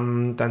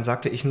dann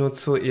sagte ich nur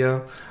zu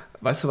ihr,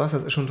 weißt du was,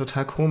 das ist schon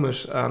total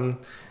komisch.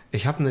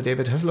 Ich habe eine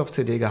David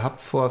Hasselhoff-CD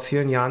gehabt vor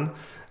vielen Jahren,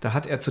 da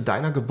hat er zu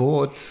deiner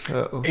Geburt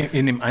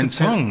in dem einen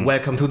Song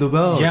Welcome to the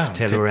World, ja,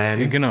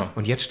 Talleyrand. Genau.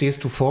 Und jetzt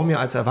stehst du vor mir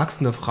als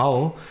erwachsene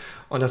Frau.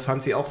 Und das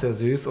fand sie auch sehr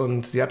süß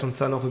und sie hat uns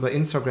dann auch über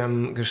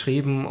Instagram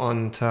geschrieben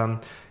und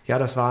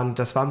das waren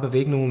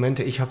bewegende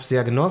Momente. Ich habe es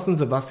sehr genossen,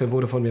 Sebastian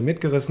wurde von mir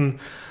mitgerissen,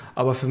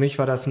 aber für mich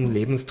war das ein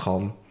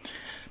Lebenstraum.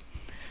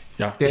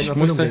 Ja,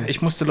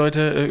 ich musste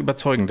Leute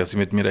überzeugen, dass sie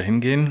mit mir dahin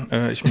gehen.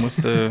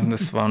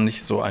 Das war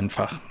nicht so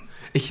einfach.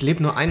 Ich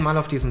lebe nur einmal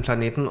auf diesem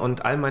Planeten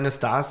und all meine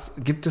Stars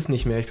gibt es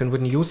nicht mehr. Ich bin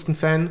Whitney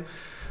Houston-Fan,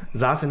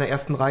 saß in der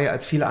ersten Reihe,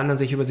 als viele anderen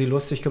sich über sie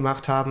lustig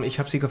gemacht haben. Ich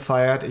habe sie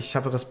gefeiert, ich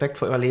habe Respekt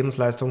vor ihrer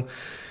Lebensleistung.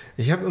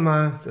 Ich habe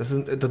immer, das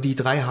sind die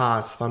 3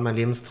 Hs, waren mein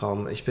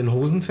Lebenstraum. Ich bin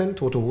Hosen-Fan,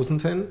 Tote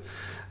Hosen-Fan,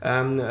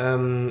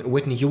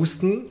 Whitney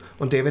Houston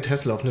und David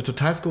Hasselhoff. Eine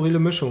total skurrile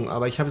Mischung,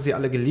 aber ich habe sie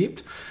alle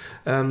geliebt.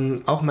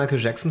 Auch Michael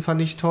Jackson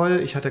fand ich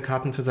toll. Ich hatte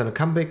Karten für seine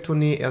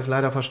Comeback-Tournee. Er ist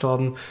leider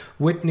verstorben.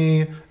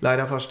 Whitney,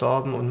 leider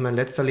verstorben. Und mein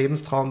letzter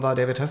Lebenstraum war,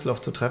 David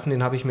Hasselhoff zu treffen.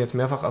 Den habe ich mir jetzt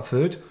mehrfach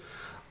erfüllt.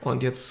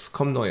 Und jetzt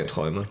kommen neue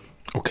Träume.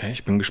 Okay,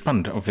 ich bin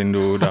gespannt, auf wen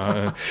du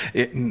da...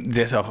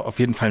 der ist ja auch auf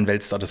jeden Fall ein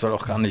Weltstar, das soll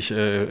auch gar nicht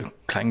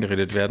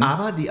kleingeredet werden.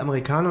 Aber die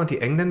Amerikaner und die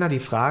Engländer, die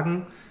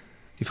fragen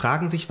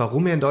sich,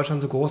 warum er in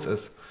Deutschland so groß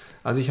ist.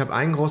 Also ich habe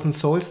einen großen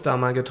Soulstar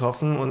mal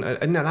getroffen und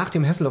nach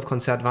dem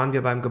Hasselhoff-Konzert waren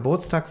wir beim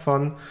Geburtstag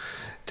von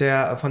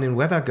den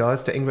Weather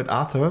Girls, der Ingrid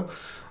Arthur.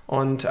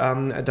 Und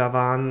da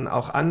waren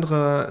auch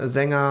andere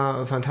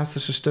Sänger,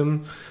 fantastische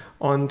Stimmen.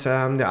 Und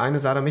der eine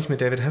sah da mich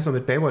mit David Hasselhoff,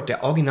 mit Baywatch,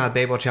 der Original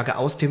Baywatch-Jacke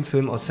aus dem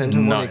Film aus Santa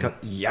Monica.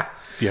 Ja.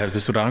 Wie alt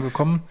bist du da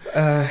gekommen?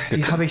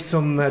 Die habe ich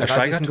zum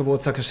 30.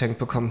 Geburtstag geschenkt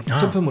bekommen.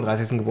 Zum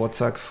 35.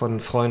 Geburtstag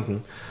von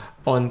Freunden.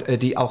 Und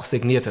die auch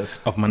signiert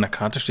ist. Auf meiner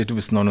Karte steht, du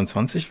bist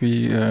 29.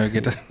 Wie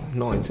geht das?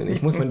 19.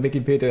 Ich muss meinen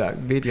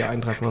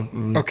Wikipedia-Eintrag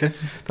machen. Okay.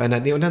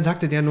 Und dann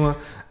sagte der nur,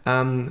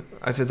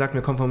 als wir sagten,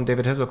 wir kommen vom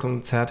David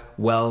Hasselhoff-Konzert,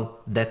 well,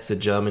 that's a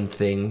German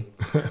thing.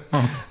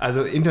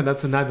 Also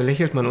international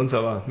belächelt man uns,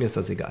 aber mir ist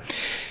das egal.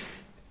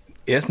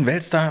 Er ist ein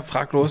Weltstar,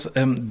 fraglos.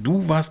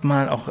 Du warst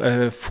mal auch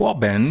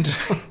Vorband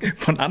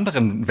von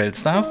anderen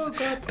Weltstars. Oh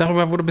Gott.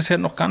 Darüber wurde bisher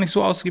noch gar nicht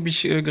so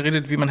ausgiebig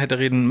geredet, wie man hätte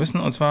reden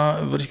müssen. Und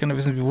zwar würde ich gerne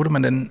wissen, wie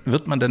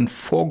wird man denn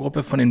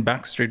Vorgruppe von den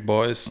Backstreet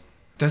Boys?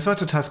 Das war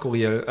total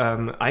skurril.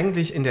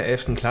 Eigentlich in der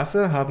 11.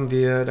 Klasse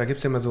da gibt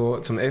es ja immer so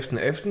zum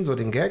 11.11. so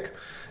den Gag,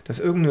 dass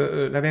da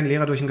werden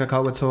Lehrer durch den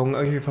Kakao gezogen,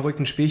 irgendwie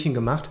verrückten Spielchen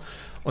gemacht.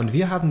 Und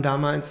wir haben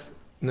damals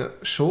eine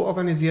Show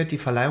organisiert, die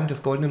Verleihung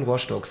des Goldenen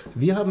Rohrstocks.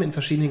 Wir haben in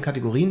verschiedenen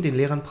Kategorien den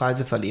Lehrern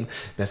Preise verliehen.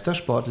 Bester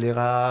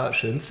Sportlehrer,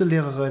 schönste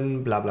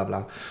Lehrerin, bla bla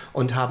bla.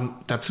 Und haben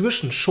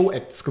dazwischen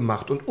Show-Acts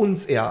gemacht und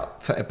uns eher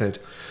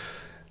veräppelt.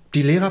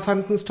 Die Lehrer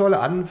fanden es toll,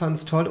 andere fanden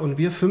es toll und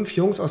wir 5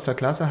 Jungs aus der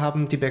Klasse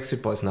haben die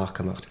Backstreet Boys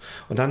nachgemacht.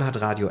 Und dann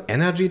hat Radio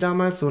Energy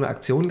damals so eine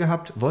Aktion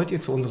gehabt, wollt ihr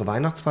zu unserer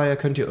Weihnachtsfeier,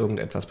 könnt ihr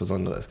irgendetwas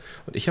Besonderes?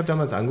 Und ich habe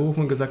damals angerufen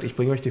und gesagt, ich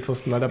bringe euch die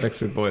Fürstenwalder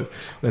Backstreet Boys.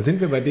 Und dann sind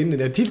wir bei denen in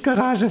der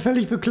Tiefgarage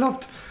völlig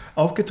bekloppt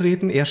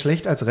aufgetreten, eher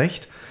schlecht als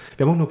recht.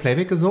 Wir haben auch nur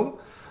Playback gesungen.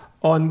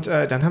 Und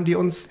dann haben die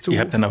uns Ihr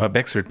habt dann aber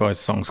Backstreet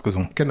Boys Songs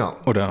gesungen? Genau.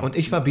 Oder? Und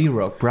ich war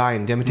B-Rock,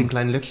 Brian, der mit den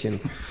kleinen Löckchen.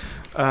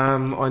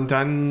 Und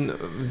dann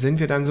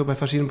sind wir dann so bei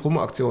verschiedenen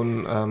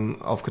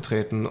Promo-Aktionen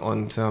aufgetreten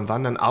und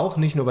waren dann auch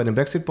nicht nur bei den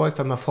Backstreet Boys,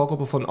 dann mal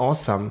Vorgruppe von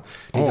Awesome,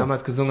 die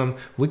damals gesungen haben,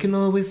 We can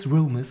always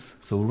rumors,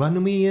 so run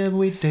to me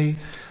every day.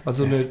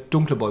 Also eine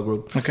dunkle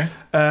Boygroup. Okay.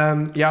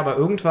 Ja, aber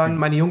irgendwann,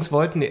 meine Jungs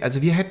wollten,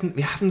 also wir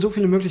hatten so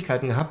viele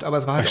Möglichkeiten gehabt, aber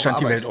es war halt da stand auch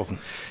die Arbeit. Welt offen.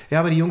 Ja,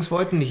 aber die Jungs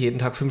wollten nicht jeden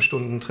Tag 5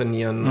 Stunden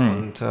trainieren.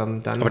 Und,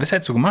 dann, aber das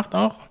hättest du gemacht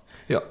auch?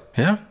 Ja.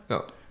 Ja?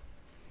 Ja.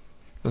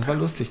 Das war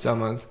lustig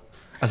damals.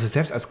 Also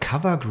selbst als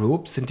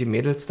Covergroup sind die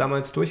Mädels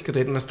damals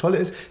durchgedreht. Und das Tolle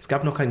ist, es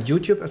gab noch kein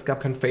YouTube, es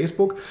gab kein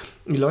Facebook.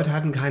 Die Leute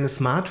hatten keine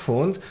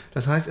Smartphones.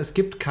 Das heißt, es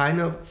gibt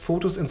keine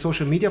Fotos in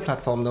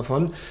Social-Media-Plattformen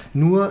davon.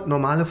 Nur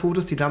normale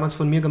Fotos, die damals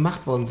von mir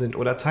gemacht worden sind.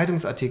 Oder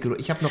Zeitungsartikel.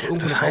 Ich habe noch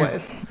irgendwo eine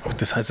VHS.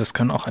 Das heißt, es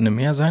kann auch eine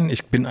mehr sein?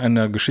 Ich bin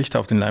einer Geschichte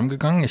auf den Leim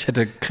gegangen. Ich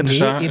hätte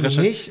kritischer... Nee,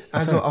 eben nicht.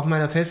 Also auf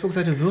meiner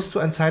Facebook-Seite wirst du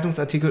einen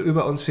Zeitungsartikel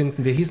über uns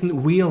finden. Wir hießen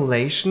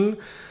Relation.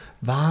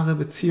 Wahre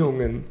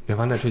Beziehungen. Wir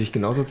waren natürlich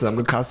genauso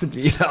zusammengecastet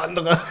wie jeder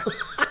andere.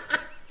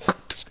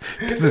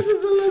 Das ist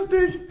so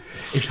lustig.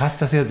 Ich fasse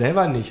das ja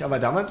selber nicht, aber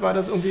damals war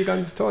das irgendwie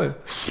ganz toll.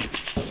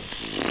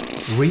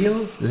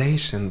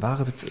 Relation,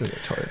 wahre Beziehungen.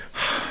 Toll.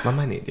 War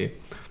meine Idee.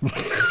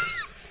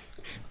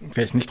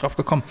 Wäre ich nicht drauf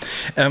gekommen.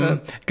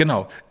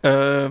 Genau.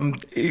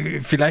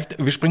 Vielleicht,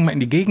 wir springen mal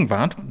in die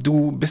Gegenwart.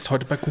 Du bist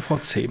heute bei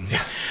QVC.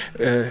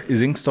 Ja.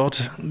 Singst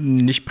dort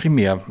nicht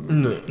primär.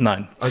 Nö.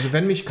 Nein. Also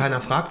wenn mich keiner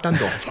fragt, dann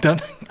doch.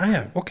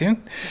 Ja, okay.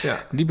 Ja.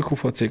 Liebe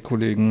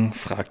QVC-Kollegen,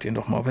 fragt ihn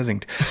doch mal, ob er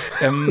singt.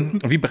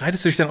 Wie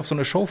bereitest du dich denn auf so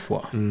eine Show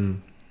vor?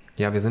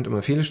 Ja, wir sind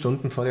immer viele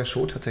Stunden vor der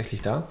Show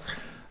tatsächlich da.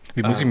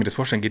 Wie muss ich mir das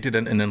vorstellen? Geht ihr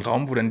dann in den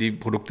Raum, wo dann die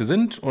Produkte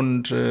sind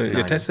und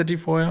ihr testet die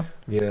vorher?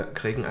 Wir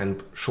kriegen einen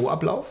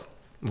Showablauf,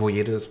 wo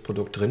jedes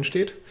Produkt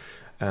drinsteht.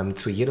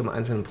 Zu jedem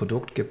einzelnen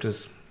Produkt gibt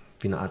es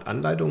wie eine Art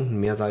Anleitung, eine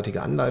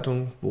mehrseitige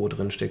Anleitung, wo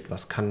drin steht,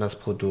 was kann das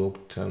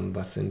Produkt,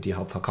 was sind die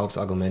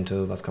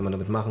Hauptverkaufsargumente, was kann man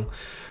damit machen.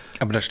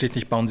 Aber da steht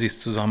nicht, bauen Sie es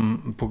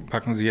zusammen,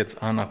 packen Sie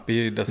jetzt A nach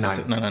B.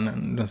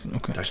 Nein.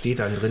 Okay. Da steht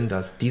dann drin,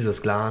 dass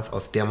dieses Glas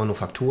aus der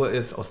Manufaktur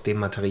ist, aus dem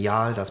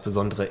Material das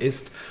Besondere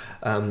ist.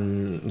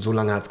 So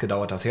lange hat es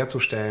gedauert, das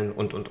herzustellen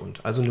und.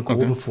 Also eine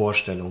grobe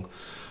Vorstellung.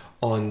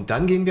 Und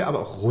dann gehen wir aber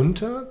auch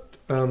runter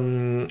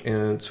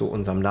zu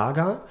unserem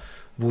Lager,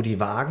 wo die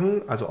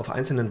Wagen, also auf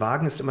einzelnen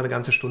Wagen ist immer eine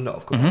ganze Stunde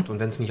aufgebaut. Und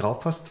wenn es nicht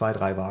raufpasst, 2,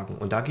 3 Wagen.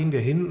 Und da gehen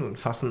wir hin und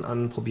fassen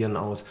an, probieren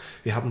aus.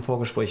 Wir haben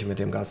Vorgespräche mit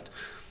dem Gast.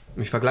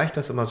 Ich vergleiche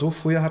das immer so.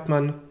 Früher hat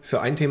man für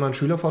ein Thema einen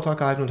Schülervortrag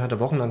gehalten und hatte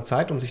wochenlang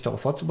Zeit, um sich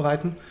darauf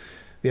vorzubereiten.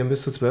 Wir haben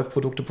bis zu 12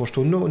 Produkte pro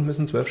Stunde und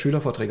müssen 12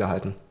 Schülervorträge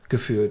halten,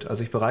 gefühlt.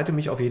 Also ich bereite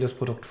mich auf jedes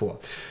Produkt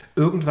vor.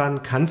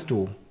 Irgendwann kannst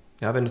du,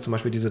 ja, wenn du zum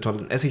Beispiel diese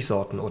tollen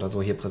Essigsorten oder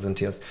so hier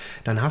präsentierst,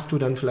 dann hast du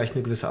dann vielleicht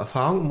eine gewisse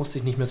Erfahrung und musst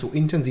dich nicht mehr so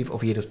intensiv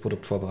auf jedes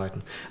Produkt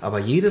vorbereiten. Aber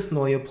jedes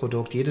neue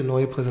Produkt, jede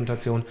neue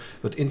Präsentation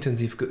wird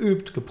intensiv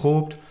geübt,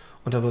 geprobt.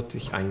 Und da wird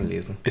sich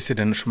eingelesen. Ist dir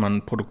denn schon mal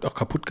ein Produkt auch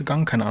kaputt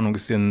gegangen? Keine Ahnung,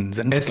 ist dir ein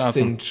Senfglas? Es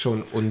sind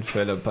schon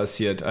Unfälle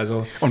passiert.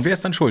 Also und wer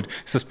ist dann schuld?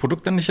 Ist das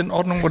Produkt dann nicht in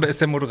Ordnung oder ist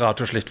der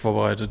Moderator schlecht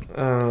vorbereitet?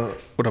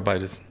 Oder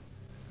beides?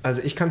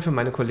 Also ich kann für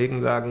meine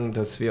Kollegen sagen,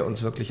 dass wir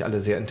uns wirklich alle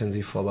sehr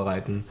intensiv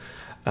vorbereiten.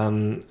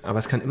 Aber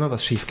es kann immer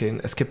was schiefgehen.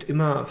 Es gibt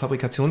immer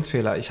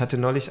Fabrikationsfehler. Ich hatte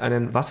neulich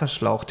einen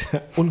Wasserschlauch,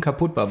 der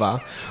unkaputtbar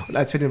war. Und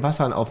als wir den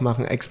Wasserhahn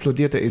aufmachen,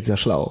 explodierte dieser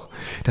Schlauch.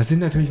 Das sind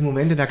natürlich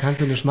Momente, da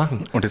kannst du nichts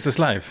machen. Und es ist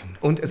live.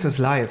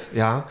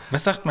 Ja.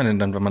 Was sagt man denn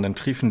dann, wenn man dann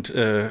triefend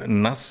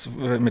nass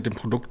mit dem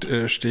Produkt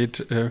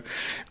steht?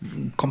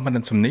 Kommt man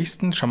dann zum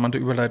nächsten? Charmante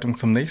Überleitung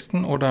zum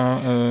nächsten?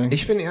 Oder,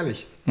 Ich bin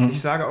ehrlich. Ich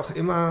sage auch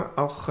immer,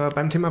 auch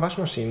beim Thema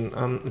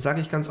Waschmaschinen,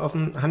 sage ich ganz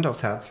offen, Hand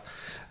aufs Herz.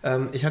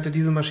 Ich hatte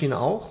diese Maschine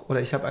auch, oder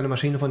ich habe eine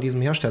Maschine von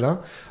diesem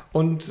Hersteller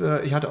und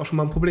ich hatte auch schon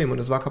mal ein Problem und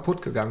es war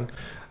kaputt gegangen.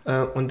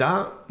 Und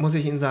da muss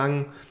ich Ihnen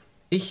sagen,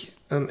 ich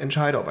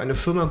entscheide, ob eine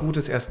Firma gut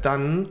ist, erst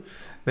dann,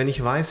 wenn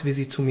ich weiß, wie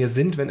sie zu mir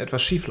sind, wenn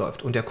etwas schief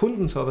läuft. Und der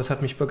Kundenservice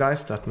hat mich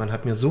begeistert. Man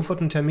hat mir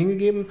sofort einen Termin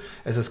gegeben,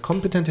 es ist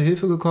kompetente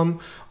Hilfe gekommen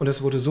und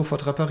es wurde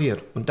sofort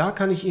repariert. Und da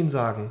kann ich Ihnen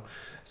sagen,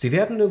 Sie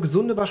werden eine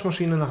gesunde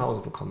Waschmaschine nach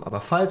Hause bekommen.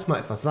 Aber falls mal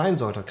etwas sein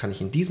sollte, kann ich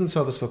Ihnen diesen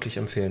Service wirklich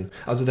empfehlen.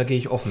 Also da gehe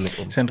ich offen mit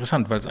um. Ist ja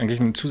interessant, weil es eigentlich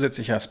ein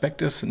zusätzlicher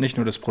Aspekt ist, nicht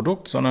nur das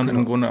Produkt, sondern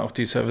im Grunde auch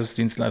die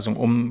Service-Dienstleistung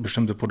um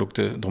bestimmte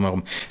Produkte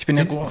drumherum.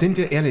 Sind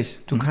wir ehrlich,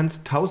 du kannst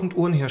 1000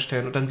 Uhren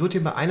herstellen und dann wird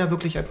dir bei einer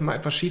wirklich mal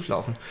etwas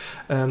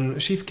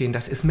schiefgehen.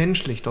 Das ist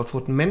menschlich. Dort,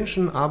 wo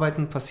Menschen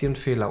arbeiten, passieren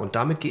Fehler. Und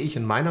damit gehe ich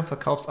in meiner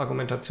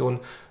Verkaufsargumentation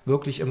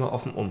wirklich immer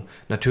offen um.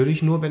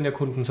 Natürlich nur, wenn der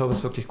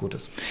Kundenservice wirklich gut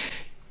ist.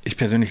 Ich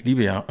persönlich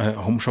liebe ja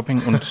Home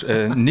Shopping und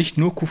nicht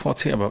nur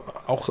QVC, aber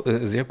auch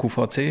sehr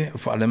QVC.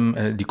 Vor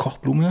allem die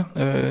Kochblume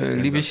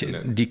liebe ich,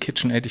 die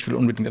KitchenAid. Ich will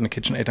unbedingt eine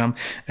KitchenAid haben,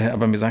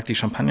 aber mir sagt die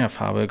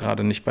Champagnerfarbe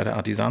gerade nicht bei der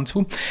Artisan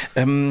zu.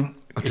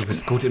 Du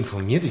bist gut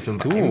informiert, ich bin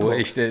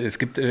beeindruckt. Es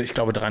gibt, ich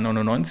glaube,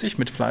 3,99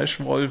 mit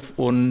Fleischwolf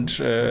und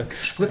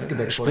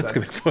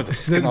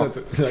Spritzgebäckvorsatz. Genau.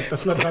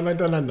 Das mal 3 Mal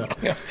hintereinander.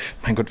 Ja.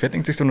 Mein Gott, wer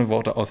denkt sich so eine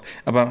Worte aus?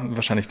 Aber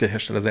wahrscheinlich der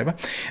Hersteller selber.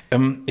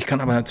 Ich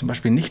kann aber zum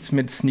Beispiel nichts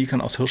mit Sneakern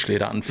aus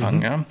Hirschleder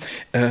anfangen. Ja?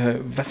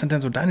 Was sind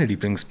denn so deine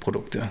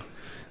Lieblingsprodukte?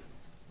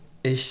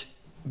 Ich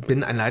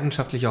bin ein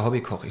leidenschaftlicher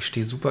Hobbykoch. Ich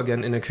stehe super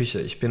gern in der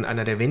Küche. Ich bin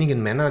einer der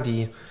wenigen Männer,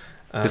 die...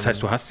 Das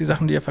heißt, du hast die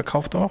Sachen, die ihr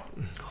verkauft auch?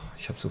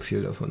 Ich habe so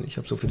viel davon. Ich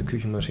habe so viele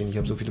Küchenmaschinen, ich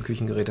habe so viele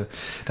Küchengeräte.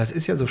 Das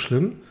ist ja so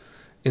schlimm.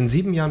 In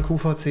 7 Jahren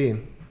QVC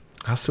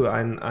hast du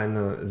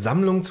eine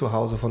Sammlung zu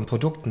Hause von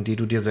Produkten, die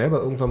du dir selber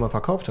irgendwann mal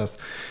verkauft hast.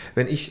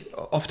 Wenn ich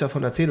oft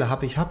davon erzähle,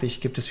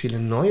 gibt es viele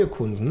neue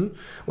Kunden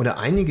oder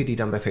einige, die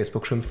dann bei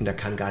Facebook schimpfen, der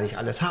kann gar nicht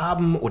alles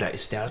haben oder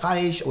ist der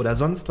reich oder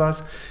sonst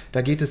was.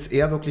 Da geht es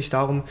eher wirklich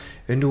darum,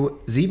 wenn du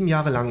 7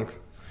 Jahre lang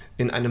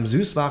in einem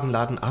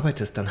Süßwarenladen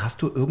arbeitest, dann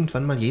hast du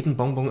irgendwann mal jeden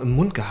Bonbon im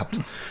Mund gehabt.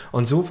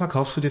 Und so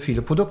verkaufst du dir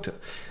viele Produkte.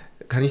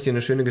 Kann ich dir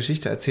eine schöne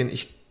Geschichte erzählen?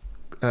 Ich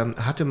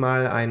hatte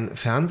mal einen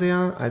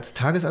Fernseher als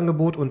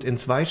Tagesangebot und in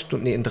 3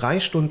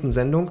 Stunden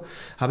Sendung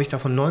habe ich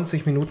davon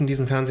 90 Minuten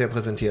diesen Fernseher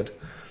präsentiert.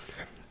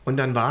 Und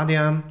dann war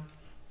der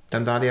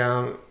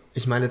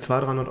ich meine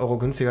 200-300 Euro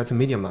günstiger als im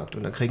Mediamarkt.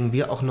 Und dann kriegen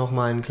wir auch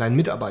nochmal einen kleinen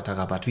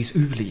Mitarbeiterrabatt, wie es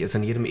üblich ist.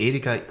 In jedem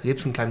Edeka gibt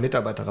es einen kleinen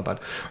Mitarbeiterrabatt.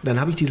 Und dann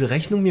habe ich diese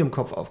Rechnung mir im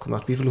Kopf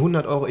aufgemacht, wie viel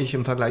 100 Euro ich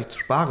im Vergleich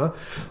spare.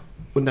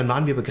 Und dann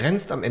waren wir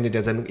begrenzt am Ende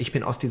der Sendung. Ich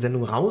bin aus der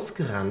Sendung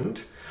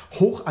rausgerannt,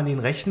 hoch an den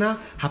Rechner,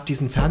 habe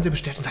diesen Fernseher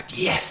bestellt und gesagt,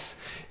 yes,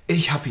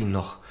 ich habe ihn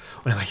noch.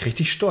 Und dann war ich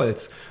richtig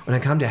stolz. Und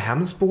dann kam der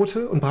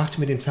Hermesbote und brachte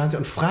mir den Fernseher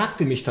und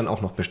fragte mich dann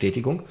auch noch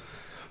Bestätigung.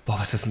 Boah,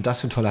 was ist denn das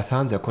für ein toller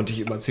Fernseher? Konnte ich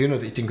ihm erzählen,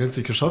 dass ich den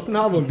günstig geschossen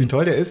habe und wie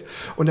toll der ist.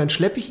 Und dann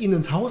schleppe ich ihn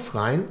ins Haus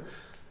rein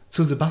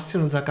zu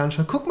Sebastian und sage ganz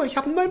schnell, guck mal, ich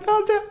habe einen neuen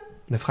Fernseher.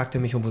 Und dann fragt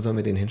er mich, und wo sollen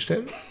wir den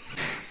hinstellen?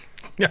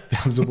 Ja.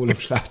 Wir haben sowohl im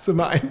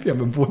Schlafzimmer einen, wir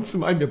haben im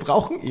Wohnzimmer einen, wir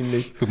brauchen ihn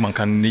nicht. Man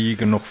kann nie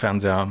genug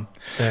Fernseher haben.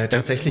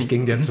 Tatsächlich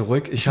ging der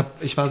zurück. Ich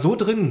war so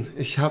drin.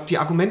 Die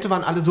Argumente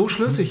waren alle so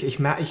schlüssig.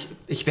 Ich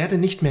werde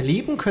nicht mehr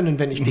leben können,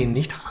 wenn ich den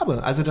nicht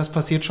habe. Also das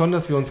passiert schon,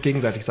 dass wir uns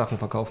gegenseitig Sachen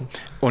verkaufen.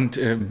 Und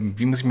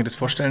wie muss ich mir das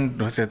vorstellen?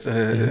 Du hast jetzt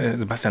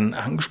Sebastian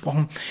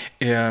angesprochen.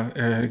 Der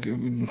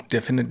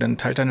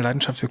teilt deine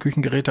Leidenschaft für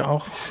Küchengeräte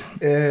auch?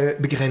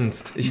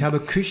 Begrenzt. Ich habe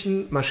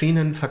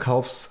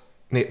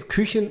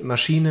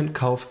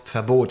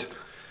Küchenmaschinenkaufverbot,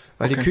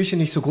 weil die Küche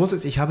nicht so groß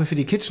ist. Ich habe für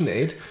die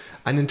KitchenAid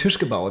einen Tisch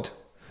gebaut.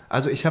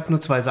 Also ich habe nur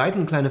 2 Seiten,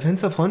 eine kleine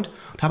Fensterfront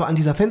und habe an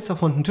dieser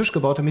Fensterfront einen Tisch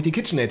gebaut, damit die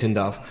KitchenAid hin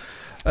darf.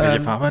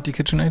 Welche Farbe hat die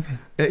KitchenAid?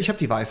 Ich habe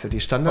die weiße, die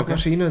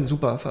Standardmaschine, ein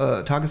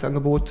super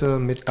Tagesangebot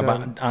mit...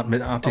 Aber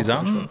mit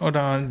Artisan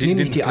oder?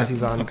 Nicht die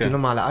Artisan, die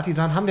normale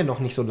Artisan haben wir noch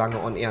nicht so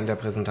lange on air in der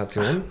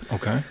Präsentation.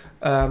 Okay.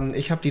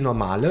 Ich habe die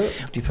normale,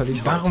 die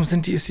völlig... Warum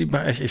ist die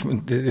bei euch,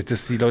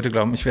 dass die Leute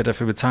glauben, ich werde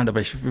dafür bezahlen, aber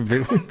ich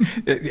will...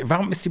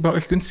 warum ist die bei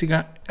euch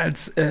günstiger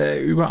als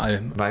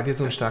überall? Weil wir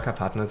so ein starker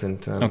Partner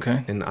sind.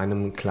 In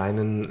einem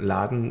kleinen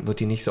Laden wird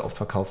die nicht so oft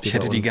verkauft. Ich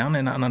hätte die gerne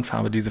in einer anderen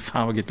Farbe, diese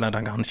Farbe geht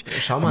leider gar nicht.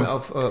 Schau mal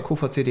auf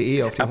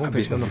QVC.de, auf die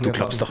Homepage.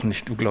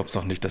 Du glaubst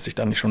doch nicht, dass ich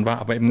da nicht schon war,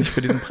 aber eben nicht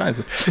für diesen Preis.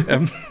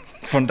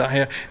 Von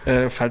daher,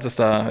 falls es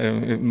da,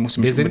 musst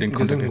du mich unbedingt kontaktieren.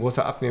 Wir sind ein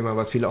großer Abnehmer,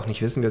 was viele auch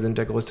nicht wissen. Wir sind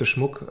der größte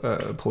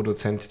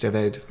Schmuckproduzent der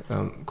Welt.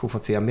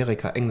 QVC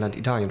Amerika, England,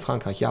 Italien,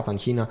 Frankreich, Japan,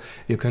 China.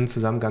 Wir können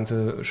zusammen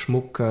ganze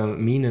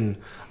Schmuckminen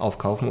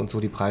aufkaufen und so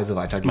die Preise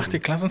weitergeben. Macht ihr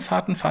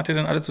Klassenfahrten? Fahrt ihr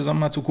dann alle zusammen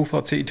mal zu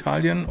QVC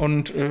Italien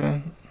und...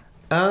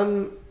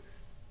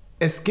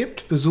 Es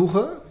gibt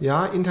Besuche,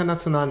 ja,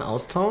 internationalen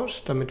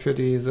Austausch, damit wir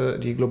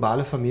die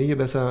globale Familie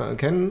besser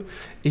kennen.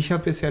 Ich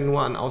habe bisher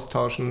nur an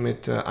Austauschen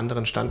mit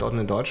anderen Standorten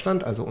in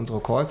Deutschland, also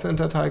unsere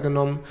Callcenter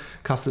teilgenommen,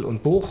 Kassel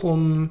und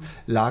Bochum,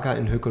 Lager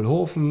in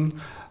Hückelhofen.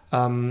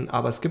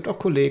 Aber es gibt auch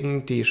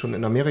Kollegen, die schon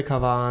in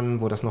Amerika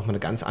waren, wo das nochmal eine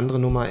ganz andere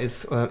Nummer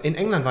ist. In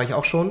England war ich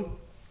auch schon,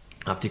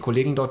 habe die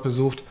Kollegen dort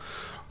besucht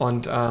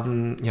und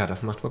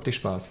das macht wirklich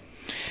Spaß.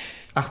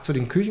 Ach, zu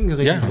den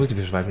Küchengeräten,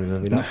 wir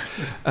schweifen wieder.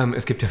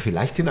 Es gibt ja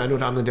vielleicht den einen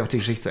oder anderen, der auch die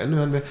Geschichte zu Ende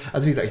hören will.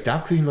 Also wie gesagt, ich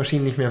darf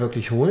Küchenmaschinen nicht mehr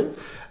wirklich holen,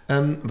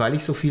 weil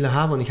ich so viele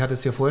habe. Und ich hatte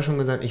es dir vorher schon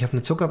gesagt, ich habe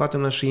eine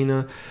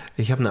Zuckerwattemaschine,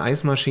 ich habe eine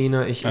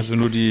Eismaschine, ich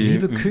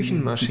liebe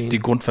Küchenmaschinen. Die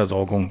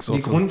Grundversorgung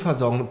sozusagen. Die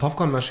Grundversorgung,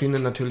 Popcornmaschine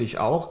natürlich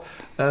auch,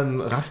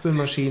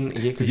 Raspelmaschinen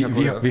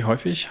jeglicher Wie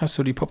häufig hast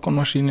du die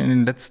Popcornmaschine in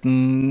den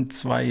letzten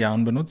 2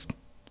 Jahren benutzt?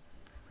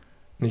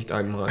 Nicht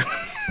einmal.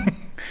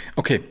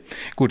 Okay,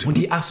 gut. Und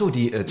die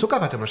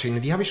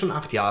Zuckerwattemaschine, die habe ich schon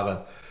 8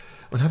 Jahre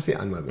und habe sie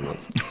einmal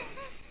benutzt.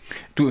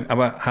 Du,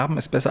 aber haben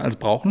ist besser als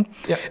brauchen?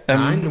 Ja.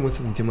 Nein, du musst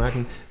es mit dir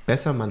merken,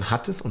 besser man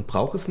hat es und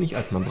braucht es nicht,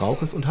 als man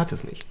braucht es und hat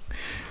es nicht.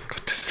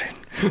 Gottes Willen.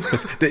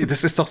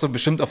 Das ist doch so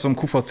bestimmt auf so einem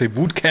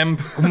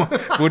QVC-Bootcamp,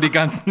 wo die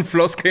ganzen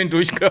Floskeln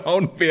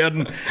durchgehauen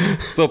werden.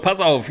 So, pass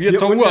auf, hier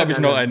zur Uhr habe ich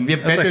noch einen.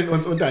 Wir betteln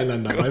uns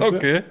untereinander, weißt du?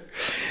 Okay.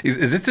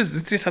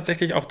 Sitzt ihr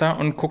tatsächlich auch da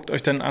und guckt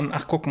euch dann an,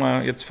 ach guck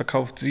mal, jetzt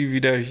verkauft sie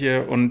wieder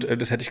hier und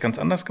das hätte ich ganz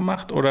anders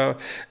gemacht? Oder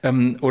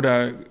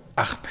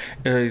ach,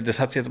 das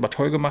hat sie jetzt aber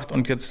toll gemacht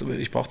und jetzt,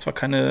 ich brauche zwar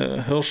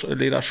keine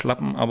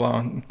Hirschlederschlappen,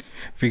 aber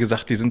wie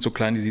gesagt, die sind so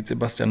klein, die sieht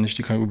Sebastian nicht,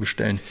 die kann ich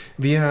bestellen.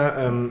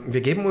 Wir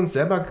geben uns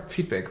selber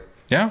Feedback.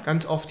 Ja?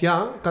 Ganz oft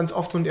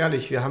und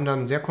ehrlich. Wir haben da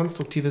ein sehr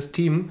konstruktives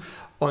Team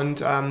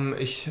und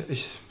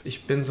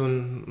ich bin so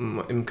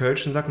im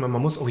Kölschen sagt man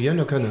muss auch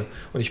gerne können.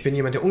 Und ich bin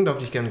jemand, der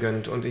unglaublich gern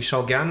gönnt. Und ich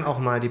schaue gern auch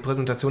mal die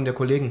Präsentation der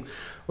Kollegen.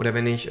 Oder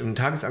wenn ich im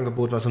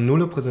Tagesangebot, was um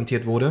 0 Uhr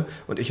präsentiert wurde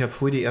und ich habe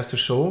früh die erste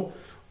Show,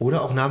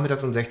 oder auch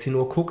nachmittags um 16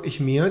 Uhr gucke ich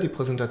mir die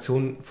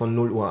Präsentation von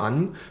 0 Uhr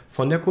an,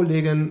 von der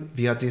Kollegin,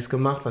 wie hat sie es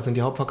gemacht, was sind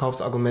die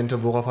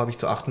Hauptverkaufsargumente, worauf habe ich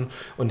zu achten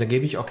und dann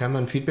gebe ich auch gerne mal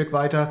ein Feedback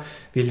weiter.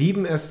 Wir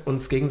lieben es,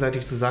 uns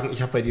gegenseitig zu sagen,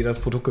 ich habe bei dir das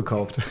Produkt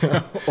gekauft.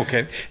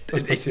 Okay.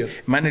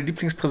 Meine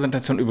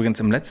Lieblingspräsentation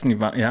übrigens im letzten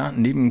Jahr,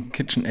 neben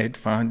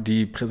KitchenAid, war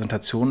die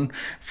Präsentation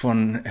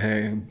von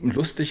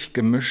lustig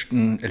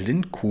gemischten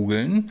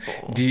Lindkugeln,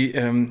 die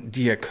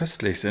ja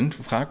köstlich sind,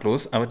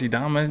 fraglos, aber die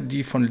Dame,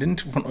 die von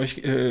Lind von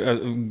euch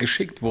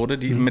geschickt wurde,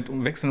 die mit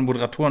wechselnden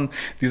Moderatoren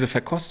diese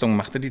Verkostung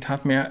machte, die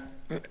tat mir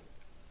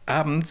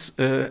abends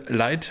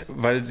leid,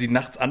 weil sie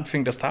nachts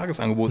anfing, das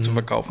Tagesangebot zu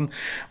verkaufen.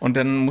 Und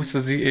dann musste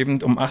sie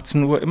eben um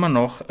 18 Uhr immer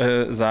noch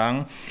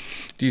sagen,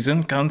 die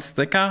sind ganz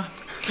lecker.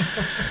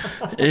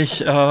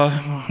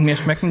 Mir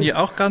schmecken die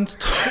auch ganz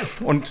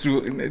toll. Und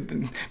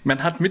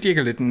man hat mit dir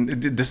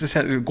gelitten. Das ist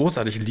ja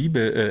großartig. Ich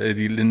liebe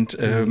die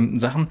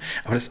Lind-Sachen.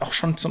 Aber das ist auch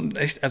schon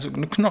also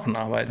eine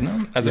Knochenarbeit,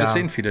 ne? Also das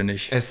sehen viele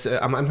nicht.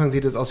 Am Anfang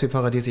sieht es aus wie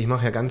Paradies. Ich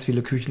mache ja ganz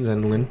viele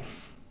Küchensendungen.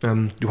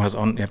 Ihr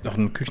habt auch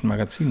ein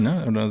Küchenmagazin,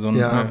 ne? Oder so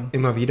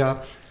immer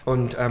wieder.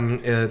 Und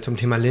zum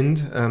Thema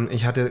Lind,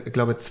 ich hatte,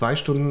 glaube ich, 2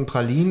 Stunden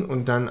Pralinen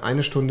und dann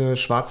 1 Stunde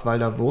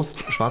Schwarzwälder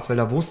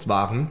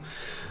Wurstwaren.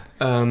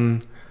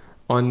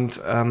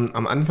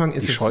 Am Anfang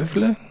ist die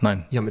Schäufele?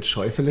 Nein. Ja, mit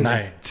Schäufele?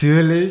 Nein.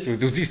 Natürlich.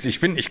 Du siehst,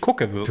 ich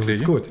gucke wirklich. Du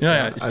bist gut.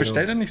 Ja. Ich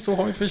bestelle nicht so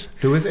häufig.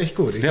 Du bist echt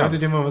gut. Ich sollte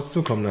dir mal was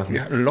zukommen lassen.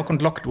 Ja, Lock-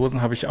 und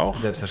Lockdosen habe ich auch.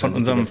 Von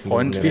unserem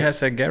Freund. Wie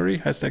heißt der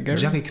Gary?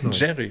 Jerry Knoll.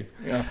 Jerry,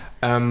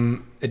 ja.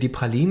 Die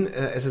Pralinen,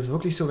 es ist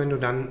wirklich so, wenn du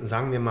dann,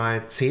 sagen wir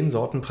mal, 10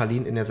 Sorten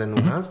Pralinen in der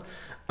Sendung hast,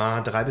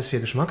 3 bis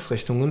 4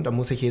 Geschmacksrichtungen, da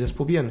muss ich jedes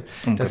probieren.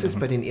 Das ist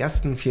bei den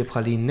ersten 4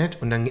 Pralinen nett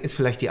und dann ist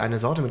vielleicht die eine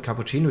Sorte mit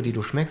Cappuccino, die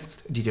dir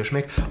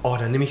schmeckt. Oh,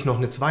 dann nehme ich noch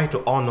eine zweite,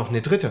 noch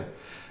eine dritte.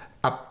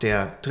 Ab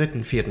der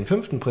 3., 4.,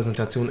 5.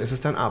 Präsentation ist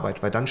es dann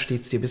Arbeit, weil dann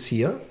steht es dir bis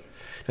hier.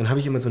 Dann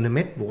habe ich immer so eine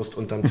Mettwurst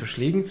unterm Tisch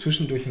liegen,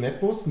 zwischendurch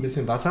Mettwurst, ein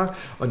bisschen Wasser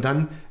und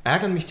dann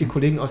ärgern mich die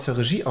Kollegen aus der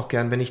Regie auch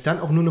gern, wenn ich dann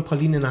auch nur eine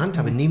Praline in der Hand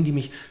habe, nehmen die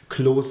mich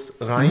close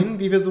rein,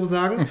 wie wir so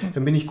sagen,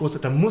 dann bin ich groß,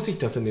 dann muss ich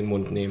das in den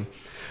Mund nehmen.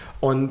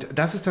 Und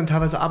das ist dann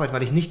teilweise Arbeit,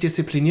 weil ich nicht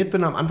diszipliniert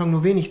bin, am Anfang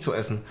nur wenig zu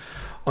essen.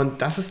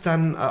 Und das ist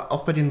dann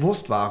auch bei den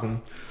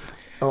Wurstwaren.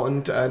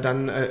 Und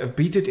dann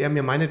bietet er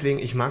mir meinetwegen,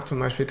 ich mag zum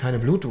Beispiel keine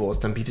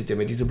Blutwurst, dann bietet er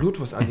mir diese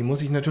Blutwurst an, die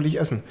muss ich natürlich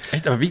essen.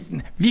 Echt, aber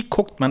wie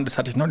guckt man, das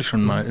hatte ich neulich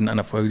schon mal in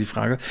einer Folge die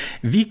Frage,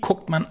 wie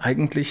guckt man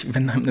eigentlich,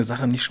 wenn einem eine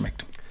Sache nicht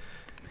schmeckt?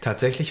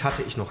 Tatsächlich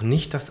hatte ich noch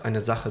nicht, dass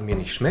eine Sache mir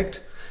nicht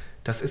schmeckt.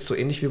 Das ist so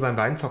ähnlich wie beim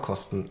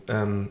Weinverkosten.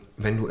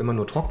 Wenn du immer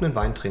nur trockenen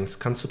Wein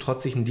trinkst, kannst du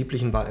trotzdem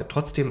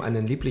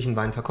einen lieblichen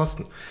Wein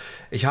verkosten.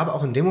 Ich habe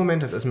auch in dem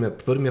Moment,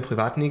 würde mir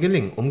privat nie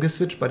gelingen,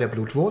 umgeswitcht bei der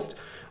Blutwurst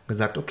und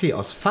gesagt, okay,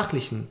 aus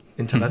fachlichem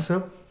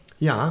Interesse,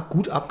 ja,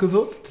 gut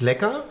abgewürzt,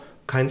 lecker,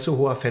 kein zu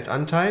hoher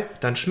Fettanteil,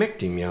 dann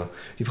schmeckt die mir.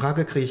 Die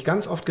Frage kriege ich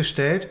ganz oft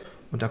gestellt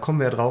und da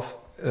kommen wir drauf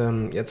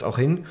jetzt auch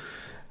hin,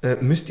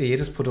 müsst ihr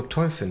jedes Produkt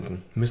toll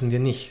finden? Müssen wir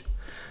nicht.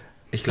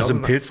 Also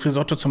im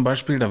Pilzrisotto zum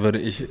Beispiel, da würde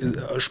ich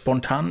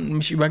spontan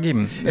mich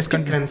übergeben. Es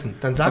gibt Grenzen.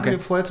 Dann sagen wir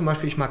vorher zum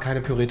Beispiel, ich mag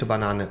keine pürierte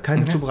Banane,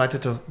 keine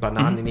zubereitete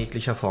Banane in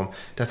jeglicher Form.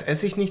 Das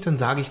esse ich nicht, dann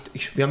sage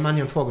wir haben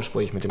ja ein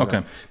Vorgespräch mit dem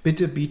Gast.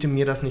 Bitte biete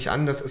mir das nicht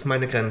an, das ist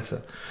meine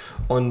Grenze.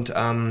 Und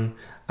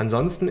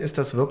ansonsten ist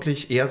das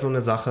wirklich eher so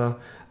eine Sache,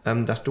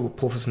 dass du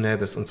professionell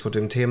bist. Und zu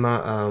dem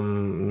Thema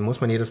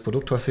muss man jedes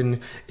Produkt toll finden.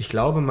 Ich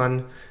glaube,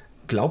 man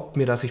glaubt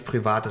mir, dass ich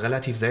privat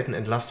relativ selten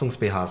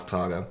Entlastungs-BHs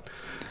trage.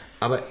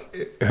 Aber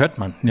hört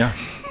man, ja.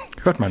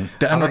 Hört man.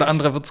 Der eine oder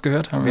andere wird es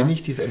gehört haben. Wenn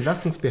ich diese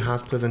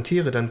Entlastungs-BHs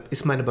präsentiere, dann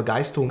ist meine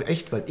Begeisterung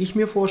echt, weil ich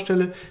mir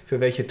vorstelle, für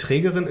welche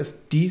Trägerin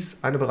ist dies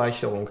eine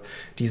Bereicherung,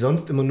 die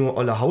sonst immer nur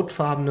olle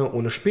Hautfarbene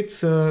ohne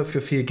Spitze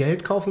für viel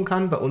Geld kaufen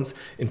kann, bei uns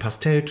in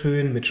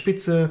Pastelltönen mit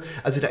Spitze.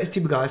 Also da ist die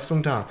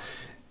Begeisterung da.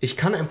 Ich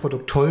kann ein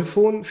Produkt toll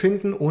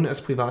finden, ohne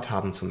es privat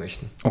haben zu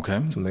möchten.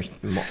 Okay.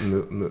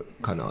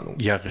 Keine Ahnung.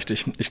 Ja,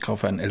 richtig. Ich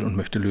kaufe ein L und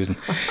möchte lösen.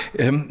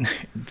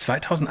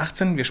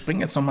 2018, wir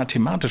springen jetzt nochmal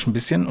thematisch ein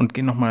bisschen und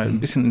gehen nochmal ein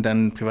bisschen in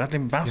dein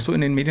Privatleben. Warst du in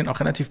den Medien auch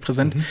relativ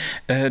präsent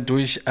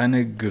durch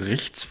eine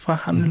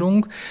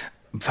Gerichtsverhandlung?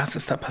 Was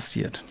ist da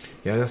passiert?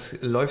 Ja, das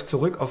läuft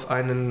zurück auf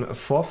einen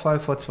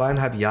Vorfall vor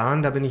 2,5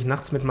 Jahren. Da bin ich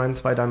nachts mit meinen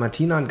 2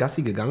 Dalmatinern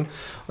Gassi gegangen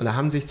und da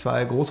haben sich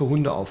 2 große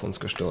Hunde auf uns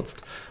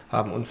gestürzt,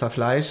 haben uns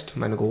zerfleischt.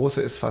 Meine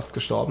Große ist fast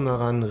gestorben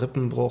daran,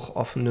 Rippenbruch,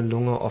 offene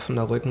Lunge,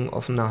 offener Rücken,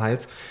 offener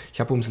Hals. Ich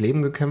habe ums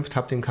Leben gekämpft,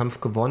 habe den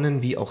Kampf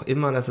gewonnen, wie auch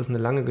immer, das ist eine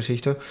lange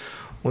Geschichte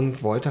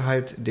und wollte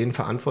halt den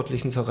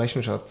Verantwortlichen zur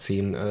Rechenschaft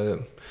ziehen.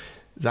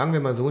 Sagen wir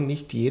mal so,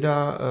 nicht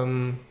jeder...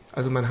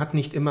 Also man hat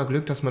nicht immer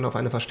Glück, dass man auf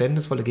eine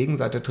verständnisvolle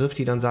Gegenseite trifft,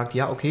 die dann sagt,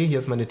 ja, okay, hier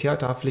ist meine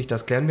Theaterpflicht,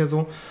 das klären wir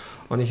so.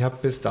 Und ich habe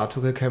bis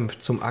dato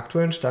gekämpft. Zum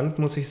aktuellen Stand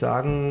muss ich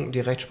sagen, die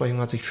Rechtsprechung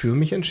hat sich für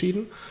mich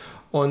entschieden.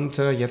 Und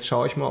jetzt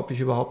schaue ich mal, ob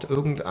ich überhaupt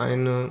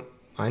einen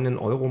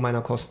Euro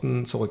meiner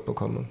Kosten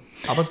zurückbekomme.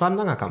 Aber es war ein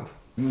langer Kampf.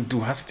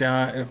 Du hast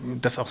ja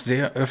das auch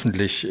sehr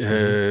öffentlich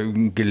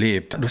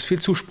gelebt. Du hast viel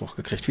Zuspruch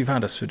gekriegt. Wie war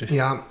das für dich?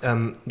 Ja,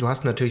 du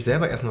hast natürlich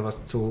selber erstmal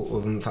was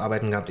zu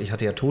verarbeiten gehabt. Ich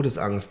hatte ja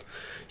Todesangst.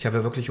 Ich habe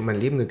ja wirklich um mein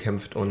Leben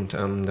gekämpft und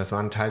das war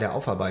ein Teil der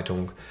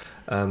Aufarbeitung,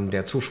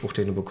 der Zuspruch,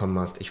 den du bekommen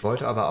hast. Ich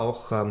wollte aber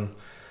auch,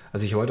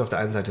 ich wollte auf der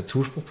einen Seite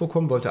Zuspruch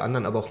bekommen, wollte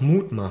anderen aber auch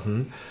Mut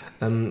machen,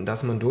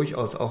 dass man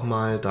durchaus auch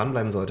mal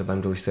dranbleiben sollte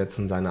beim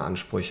Durchsetzen seiner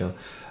Ansprüche.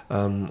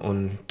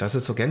 Und das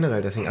ist so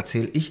generell. Deswegen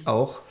erzähle ich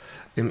auch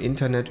im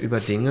Internet über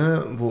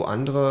Dinge, wo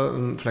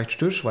andere vielleicht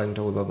stillschweigend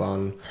darüber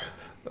waren,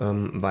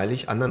 weil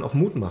ich anderen auch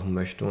Mut machen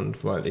möchte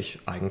und weil ich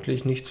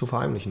eigentlich nichts zu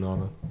verheimlichen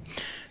habe.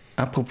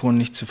 Apropos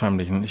nicht zu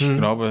verheimlichen. Ich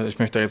glaube, ich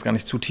möchte da jetzt gar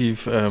nicht zu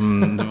tief,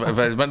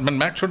 weil man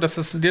merkt schon, dass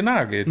es dir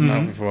nahe geht,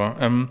 nach wie vor.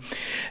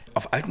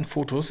 Auf alten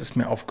Fotos ist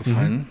mir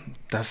aufgefallen,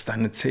 dass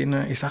deine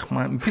Zähne, ich sag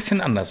mal, ein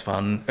bisschen anders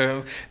waren.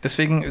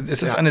 Deswegen,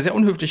 es ist eine sehr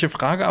unhöfliche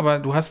Frage, aber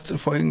du hast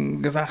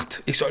vorhin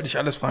gesagt, ich soll dich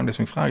alles fragen,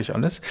 deswegen frage ich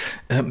alles.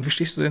 Wie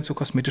stehst du denn zu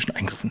kosmetischen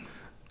Eingriffen?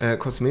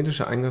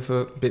 Kosmetische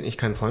Eingriffe bin ich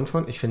kein Freund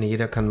von. Ich finde,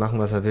 jeder kann machen,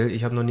 was er will.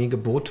 Ich habe noch nie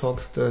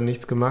gebotoxt,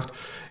 nichts gemacht.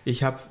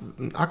 Ich habe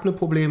ein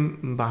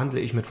Akneproblem, behandle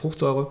ich mit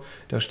Fruchtsäure.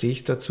 Da stehe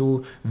ich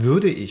dazu.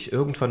 Würde ich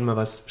irgendwann mal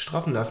was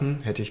straffen lassen,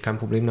 hätte ich kein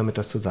Problem damit,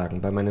 das zu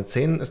sagen. Bei meinen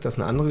Zähnen ist das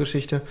eine andere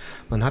Geschichte.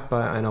 Man hat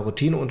bei einer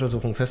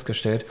Routineuntersuchung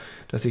festgestellt,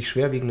 dass ich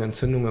schwerwiegende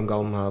Entzündungen im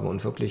Gaumen habe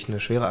und wirklich eine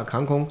schwere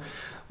Erkrankung.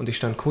 Und ich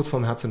stand kurz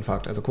vorm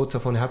Herzinfarkt, also kurz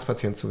davor, ein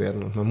Herzpatient zu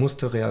werden. Und man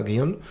musste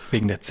reagieren.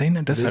 Wegen der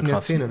Zähne? Das ist ja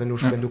krass. Wegen der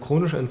Zähne. Wenn du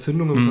chronische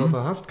Entzündungen im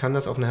Körper hast, kann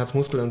das auf eine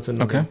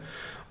Herzmuskelentzündung gehen.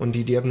 Und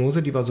die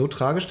Diagnose, die war so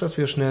tragisch, dass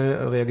wir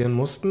schnell reagieren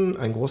mussten.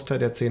 Ein Großteil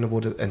der Zähne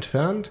wurde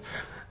entfernt.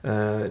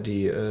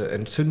 Die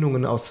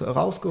Entzündungen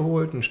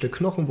rausgeholt, ein Stück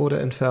Knochen wurde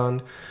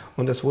entfernt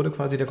und es wurde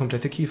quasi der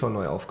komplette Kiefer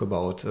neu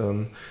aufgebaut.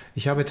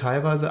 Ich habe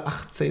teilweise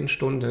 18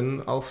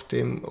 Stunden auf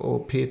dem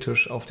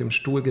OP-Tisch, auf dem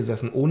Stuhl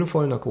gesessen, ohne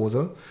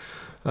Vollnarkose.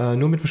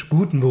 Nur mit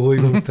guten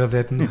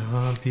Beruhigungstabletten.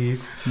 Ja,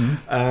 peace.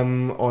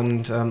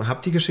 Habe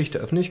die Geschichte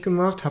öffentlich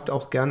gemacht, habe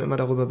auch gern immer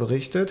darüber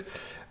berichtet,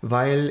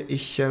 weil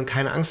ich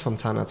keine Angst vom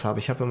Zahnarzt habe.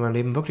 Ich habe in meinem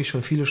Leben wirklich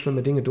schon viele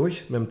schlimme Dinge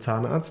durch mit dem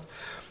Zahnarzt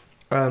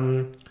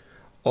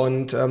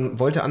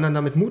wollte anderen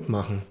damit Mut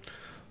machen.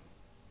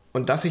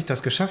 Und dass ich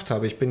das geschafft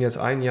habe, ich bin jetzt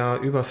ein Jahr,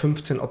 über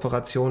 15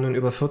 Operationen,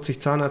 über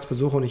 40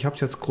 Zahnarztbesuche und ich habe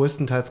es jetzt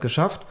größtenteils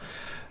geschafft.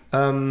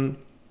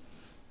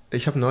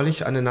 Ich habe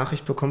neulich eine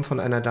Nachricht bekommen von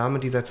einer Dame,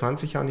 die seit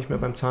 20 Jahren nicht mehr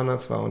beim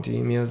Zahnarzt war und die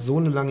mir so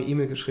eine lange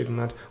E-Mail geschrieben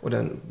hat, oder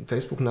eine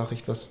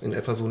Facebook-Nachricht, was in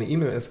etwa so eine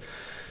E-Mail ist,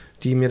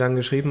 die mir dann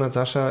geschrieben hat: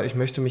 Sascha, ich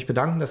möchte mich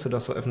bedanken, dass du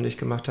das so öffentlich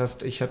gemacht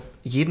hast. Ich habe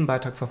jeden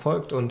Beitrag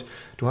verfolgt und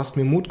du hast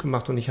mir Mut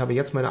gemacht und ich habe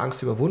jetzt meine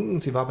Angst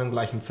überwunden. Sie war beim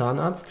gleichen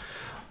Zahnarzt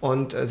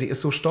und sie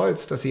ist so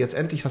stolz, dass sie jetzt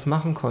endlich was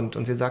machen konnte.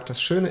 Und sie sagt,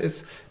 das Schöne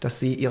ist,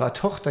 dass sie ihrer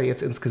Tochter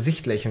jetzt ins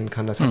Gesicht lächeln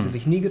kann. Das hat sie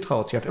sich nie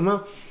getraut. Sie hat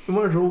immer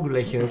so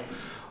gelächelt.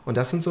 Und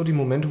das sind so die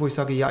Momente, wo ich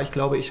sage, ja, ich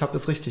glaube, ich habe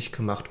es richtig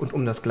gemacht. Und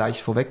um das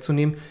gleich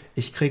vorwegzunehmen,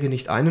 ich kriege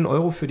nicht 1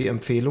 Euro für die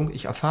Empfehlung.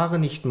 Ich erfahre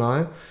nicht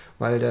mal,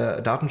 weil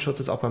der Datenschutz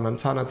ist auch bei meinem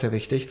Zahnarzt sehr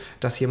wichtig,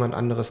 dass jemand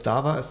anderes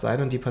da war. Es sei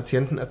denn, die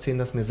Patienten erzählen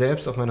das mir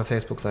selbst auf meiner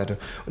Facebook-Seite.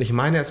 Und ich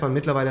meine, es waren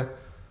mittlerweile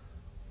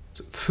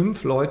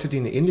 5 Leute, die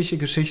eine ähnliche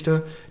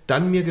Geschichte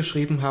dann mir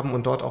geschrieben haben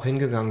und dort auch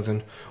hingegangen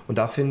sind. Und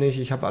da finde ich,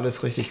 ich habe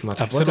alles richtig gemacht.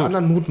 Absolut. Ich wollte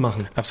anderen Mut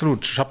machen.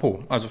 Absolut,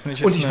 Chapeau. Also finde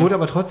ich. Und ich wurde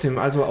aber trotzdem,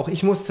 also auch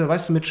ich musste,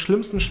 weißt du, mit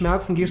schlimmsten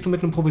Schmerzen gehst du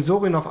mit einem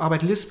Provisorium auf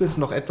Arbeit, lispelst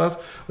noch etwas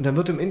und dann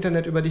wird im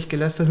Internet über dich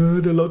gelästert,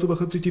 der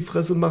Lauterbach hat sich die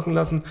Fresse machen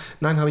lassen.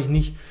 Nein, habe ich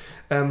nicht.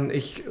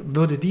 Ich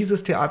würde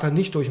dieses Theater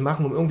nicht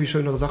durchmachen, um irgendwie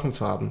schönere Sachen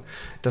zu haben.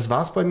 Das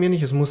war es bei mir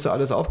nicht, es musste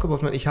alles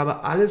aufgebaut werden. Ich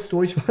habe alles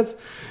durch, was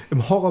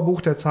im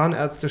Horrorbuch der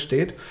Zahnärzte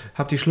steht,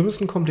 habe die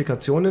schlimmsten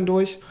Komplikationen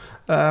durch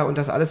und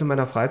das alles in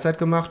meiner Freizeit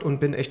gemacht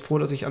und bin echt froh,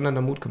 dass ich anderen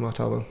da Mut gemacht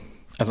habe.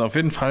 Also auf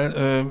jeden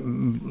Fall,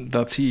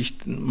 da ziehe ich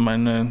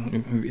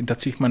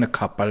meine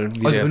Kappel.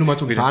 Also wenn du mal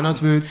zum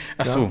Zahnarzt willst.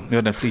 Ach so,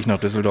 ja, dann fliege ich nach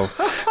Düsseldorf.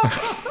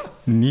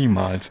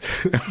 Niemals.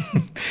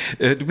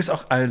 Du bist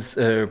auch als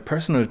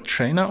Personal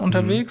Trainer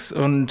unterwegs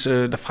und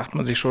da fragt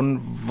man sich schon,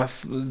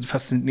 was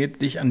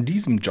fasziniert dich an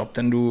diesem Job?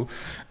 Denn du,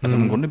 also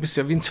im Grunde bist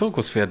du ja wie ein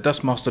Zirkuspferd.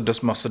 Das machst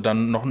du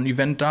dann noch ein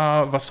Event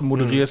da, was du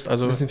moderierst.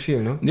 Also, ein bisschen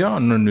viel, ne? Ja,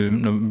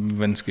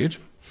 wenn es geht.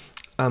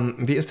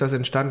 Wie ist das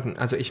entstanden?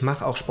 Also ich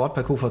mache auch Sport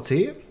bei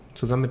QVC.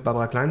 Zusammen mit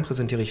Barbara Klein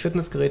präsentiere ich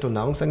Fitnessgeräte und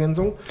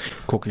Nahrungsergänzung.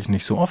 Gucke ich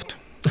nicht so oft.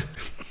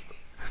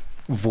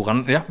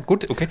 Woran? Ja,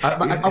 gut, okay.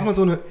 Aber auch mal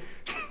so eine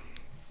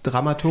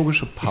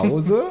dramaturgische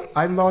Pause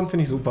einbauen,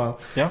 finde ich super.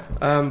 Ja.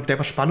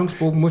 Der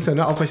Spannungsbogen muss ja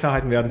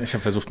aufrechterhalten werden. Ich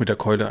habe versucht mit der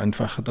Keule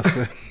einfach, dass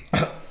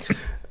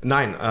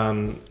Nein,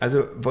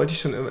 also wollte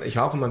ich schon, ich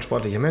war auch immer ein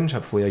sportlicher Mensch,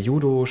 habe früher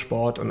Judo,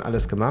 Sport und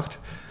alles gemacht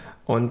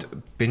und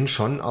bin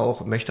schon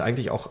auch, möchte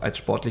eigentlich auch als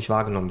sportlich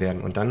wahrgenommen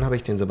werden. Und dann habe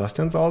ich den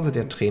Sebastian zu Hause,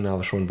 der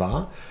Trainer schon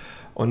war.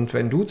 Und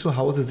wenn du zu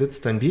Hause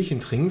sitzt, dein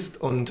Bierchen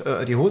trinkst und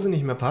die Hose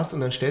nicht mehr passt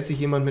und dann stellt sich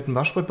jemand mit einem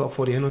Waschbrettbauch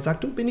vor dir hin und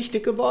sagt, du, bin ich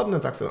dick geworden? Dann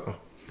sagst du, oh,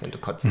 könnte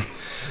kotzen.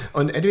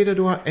 Und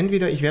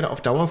entweder ich werde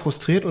auf Dauer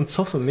frustriert und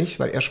zoffe mich,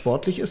 weil er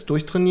sportlich ist,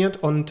 durchtrainiert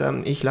und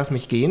ich lasse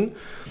mich gehen.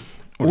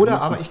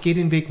 Oder aber ich gehe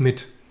den Weg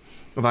mit,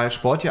 weil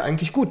Sport ja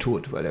eigentlich gut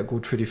tut, weil er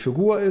gut für die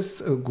Figur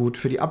ist, gut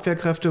für die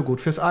Abwehrkräfte,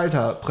 gut fürs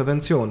Alter,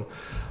 Prävention.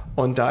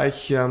 Und da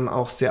ich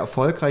auch sehr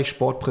erfolgreich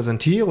Sport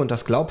präsentiere und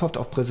das glaubhaft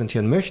auch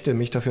präsentieren möchte,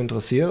 mich dafür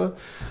interessiere,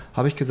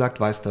 habe ich gesagt,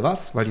 weißt du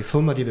was, weil die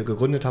Firma, die wir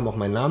gegründet haben, auch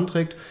meinen Namen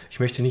trägt. Ich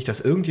möchte nicht, dass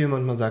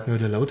irgendjemand mal sagt,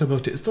 der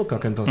Lauterbach, der ist doch gar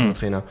kein Personal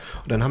Trainer.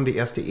 Und dann haben wir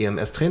erst die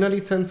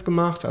EMS-Trainerlizenz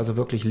gemacht, also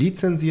wirklich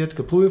lizenziert,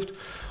 geprüft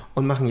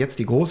und machen jetzt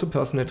die große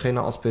Personal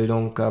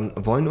Trainer-Ausbildung,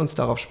 wollen uns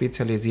darauf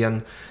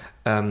spezialisieren,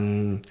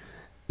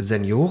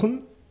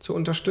 Senioren zu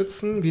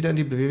unterstützen, wieder in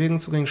die Bewegung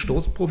zu bringen,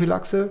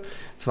 Stoßprophylaxe.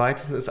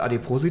 Zweitens ist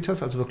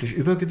Adipositas, also wirklich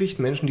Übergewicht,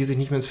 Menschen, die sich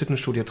nicht mehr ins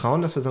Fitnessstudio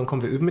trauen, dass wir sagen,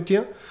 komm, wir üben mit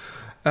dir.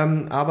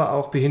 aber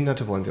auch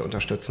Behinderte wollen wir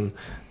unterstützen.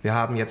 Wir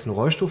haben jetzt eine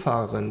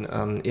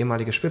Rollstuhlfahrerin,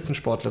 ehemalige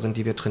Spitzensportlerin,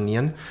 die wir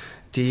trainieren,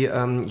 die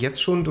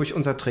jetzt schon durch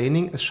unser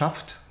Training es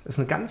schafft, ist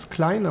eine ganz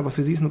kleine, aber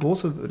für sie ist eine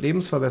große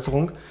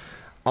Lebensverbesserung,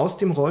 aus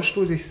dem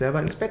Rollstuhl sich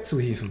selber ins Bett zu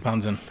hieven.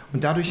 Wahnsinn.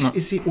 Und dadurch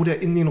ist sie,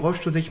 oder in den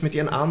Rollstuhl sich mit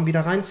ihren Armen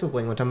wieder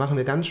reinzubringen. Und da machen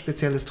wir ganz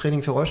spezielles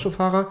Training für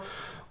Rollstuhlfahrer.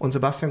 Und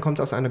Sebastian kommt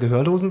aus einer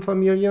gehörlosen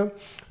Familie.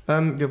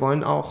 Wir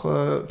wollen auch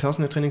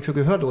Personal Training für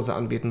Gehörlose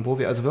anbieten, wo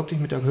wir also wirklich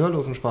mit der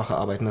Gehörlosensprache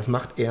arbeiten. Das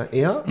macht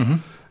er.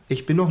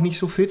 Ich bin noch nicht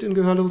so fit in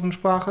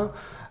Gehörlosensprache.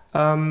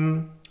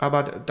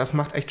 Aber das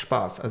macht echt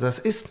Spaß. Also das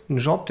ist ein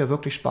Job, der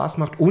wirklich Spaß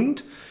macht.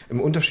 Und im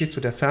Unterschied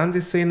zu der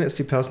Fernsehszene ist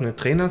die Personal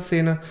Trainer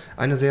Szene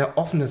eine sehr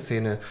offene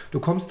Szene.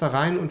 Du kommst da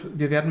rein und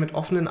wir werden mit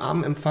offenen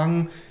Armen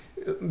empfangen.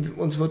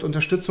 Uns wird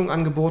Unterstützung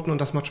angeboten und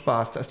das macht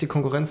Spaß. Da ist die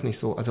Konkurrenz nicht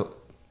so. Also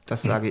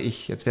das sage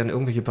ich. Jetzt werden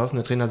irgendwelche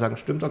Personal Trainer sagen,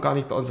 stimmt doch gar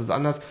nicht, bei uns ist es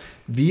anders.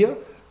 Wir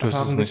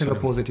erfahren ein bisschen was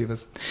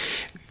Positives.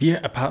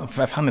 Wir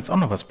erfahren jetzt auch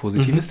noch was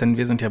Positives, denn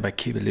wir sind ja bei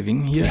Cable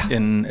Living hier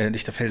in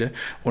Lichterfelde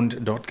und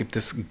dort gibt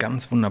es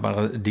ganz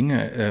wunderbare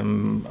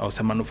Dinge aus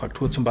der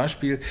Manufaktur. Zum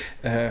Beispiel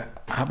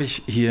habe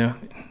ich hier,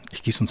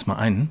 ich gieße uns mal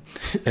ein.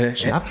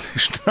 Schnaps?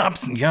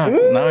 Schnaps, ja,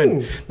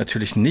 nein,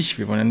 natürlich nicht.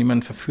 Wir wollen ja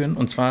niemanden verführen.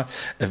 Und zwar,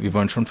 wir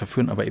wollen schon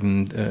verführen, aber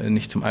eben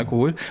nicht zum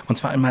Alkohol. Und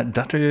zwar einmal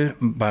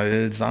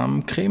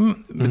Dattel-Balsam-Creme.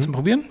 Willst du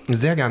probieren?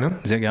 Sehr gerne.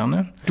 Sehr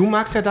gerne. Du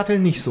magst ja Dattel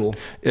nicht so.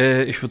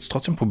 Ich würde es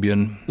trotzdem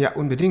probieren. Ja,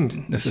 unbedingt.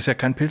 Das ist ja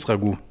kein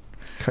Pilzragout.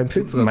 Kein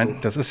Pilzragout.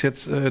 Das ist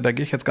jetzt, da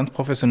gehe ich jetzt ganz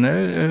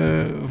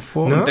professionell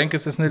vor und denke,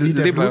 es ist eine Wie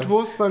der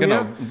Blutwurst bei mir?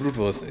 Genau,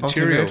 Blutwurst. Auf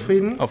den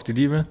Weltfrieden. Auf die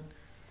Liebe.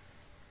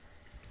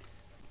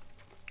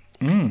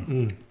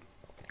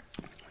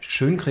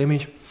 Schön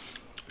cremig,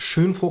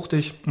 schön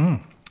fruchtig,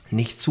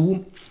 nicht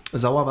zu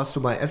sauer, was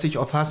du bei Essig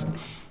oft hast,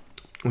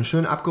 und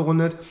schön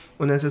abgerundet.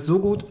 Und es ist so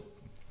gut,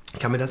 ich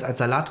kann mir das als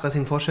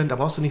Salatdressing vorstellen, da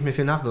brauchst du nicht mehr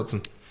viel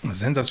nachwürzen.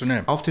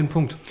 Sensationell. Auf den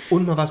Punkt.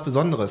 Und mal was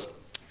Besonderes.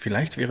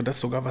 Vielleicht wäre das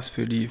sogar was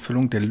für die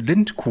Füllung der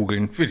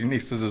Lindkugeln für die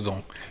nächste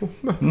Saison.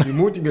 Die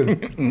Mutigen.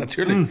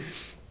 Natürlich.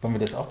 Wollen wir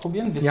das auch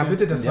probieren? Ja,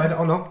 bitte, das zweite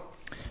auch noch.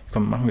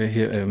 Komm, machen wir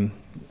hier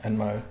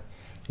einmal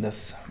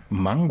das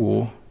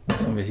Mango.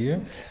 Was haben wir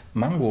hier?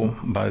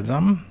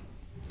 Mango-Balsam.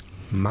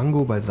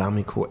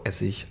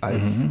 Mango-Balsamico-Essig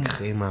als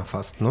Crema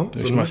fast, ne?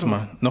 Ich mach's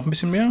mal. Noch ein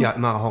bisschen mehr? Ja,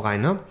 immer hau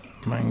rein, ne?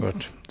 Mein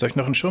Gott. Soll ich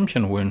noch ein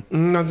Schirmchen holen?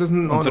 Das ist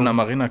in Ordnung. Und so eine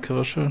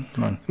Amarena-Kirsche?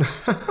 Nein.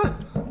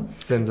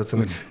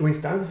 Sensationell.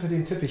 Übrigens, danke für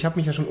den Tipp. Ich habe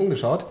mich ja schon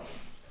umgeschaut.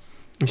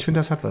 Ich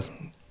finde, das hat was.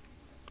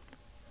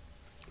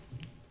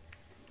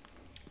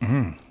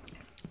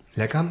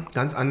 Lecker,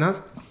 ganz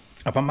anders.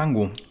 Aber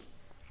Mango.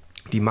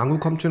 Die Mango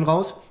kommt schön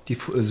raus. Die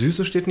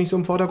Süße steht nicht so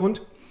im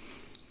Vordergrund.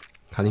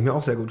 Kann ich mir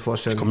auch sehr gut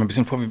vorstellen. Kommt mir ein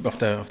bisschen vor wie auf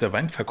der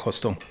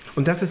Weinverkostung.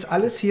 Und das ist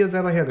alles hier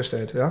selber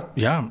hergestellt, ja?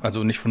 Ja,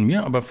 also nicht von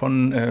mir, aber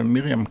von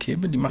Miriam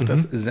Kebe. Die macht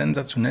das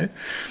sensationell.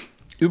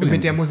 Übrigens,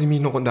 mit der muss ich mich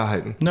noch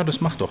unterhalten. Na,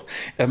 das macht doch.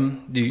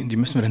 Die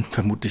müssen wir dann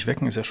vermutlich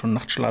wecken. Ist ja schon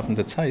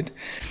nachtschlafende Zeit.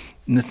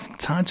 Eine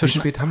Zahl zwischen...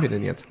 Wie spät haben wir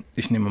denn jetzt?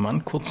 Ich nehme mal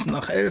an, kurz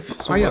nach 11.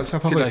 Ja, ist ja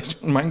verrückt.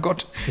 Vielleicht. Mein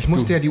Gott. Ich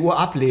musste ja die Uhr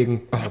ablegen.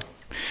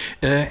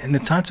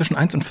 Eine Zahl zwischen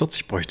 1 und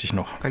 40 bräuchte ich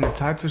noch. Eine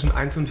Zahl zwischen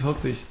 1 und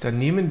 40. Dann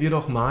nehmen wir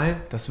doch mal,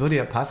 das würde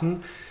ja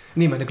passen,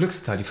 meine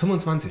Glückszahl, die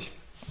 25.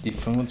 Die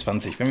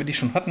 25. Wenn wir die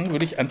schon hatten,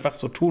 würde ich einfach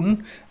so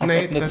tun, als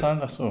Nee, ob eine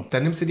Zahl... Ach so.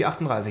 Dann nimmst du die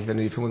 38, wenn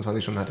du die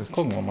 25 schon hattest.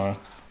 Gucken wir mal.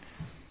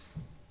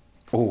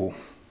 Oh,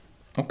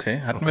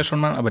 okay, hatten wir schon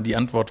mal, aber die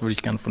Antwort würde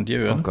ich gern von dir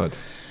hören. Oh Gott.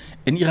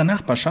 In Ihrer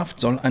Nachbarschaft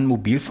soll ein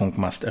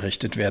Mobilfunkmast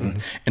errichtet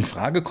werden. In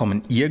Frage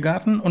kommen Ihr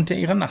Garten und der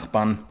Ihrer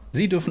Nachbarn.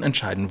 Sie dürfen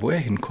entscheiden, wo er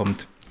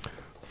hinkommt.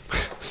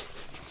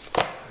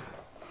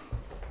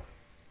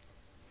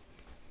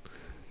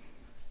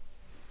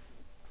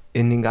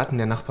 In den Garten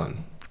der Nachbarn.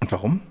 Und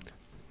warum?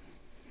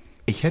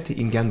 Ich hätte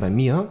ihn gern bei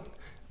mir,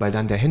 weil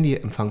dann der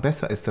Handyempfang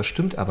besser ist. Das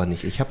stimmt aber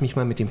nicht. Ich habe mich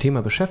mal mit dem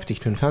Thema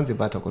beschäftigt für einen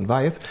Fernsehbeitrag und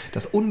weiß,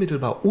 dass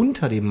unmittelbar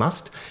unter dem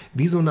Mast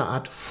wie so eine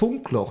Art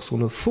Funkloch, so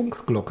eine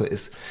Funkglocke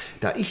ist.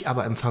 Da ich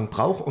aber Empfang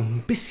brauche und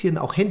ein bisschen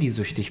auch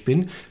handysüchtig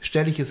bin,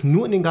 stelle ich es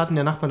nur in den Garten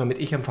der Nachbarn, damit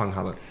ich Empfang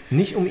habe.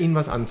 Nicht, um ihnen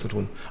was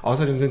anzutun.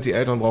 Außerdem sind sie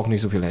Eltern und brauchen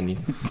nicht so viel Handy.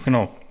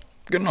 Genau.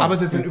 Aber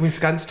sie sind übrigens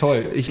ganz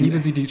toll. Ich liebe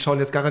sie, die schauen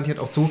jetzt garantiert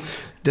auch zu.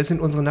 Das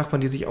sind unsere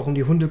Nachbarn, die sich auch um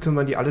die Hunde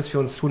kümmern, die alles für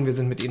uns tun. Wir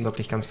sind mit ihnen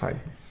wirklich ganz fein.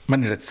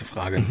 Meine letzte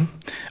Frage.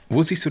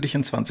 Wo siehst du dich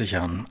in 20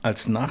 Jahren?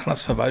 Als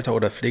Nachlassverwalter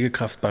oder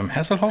Pflegekraft beim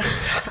Hasselhoff,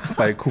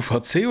 bei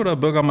QVC oder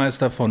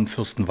Bürgermeister von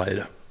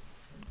Fürstenwalde?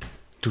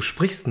 Du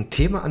sprichst ein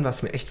Thema an,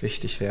 was mir echt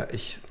wichtig wäre.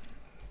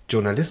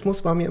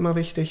 Journalismus war mir immer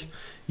wichtig,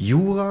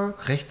 Jura,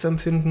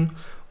 Rechtsempfinden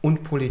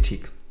und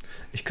Politik.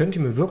 Ich könnte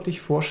mir wirklich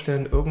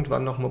vorstellen,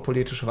 irgendwann noch mal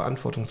politische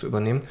Verantwortung zu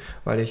übernehmen,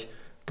 weil ich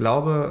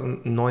glaube,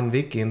 einen neuen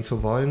Weg gehen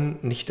zu wollen,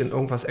 nicht in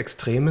irgendwas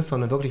Extremes,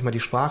 sondern wirklich mal die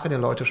Sprache der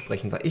Leute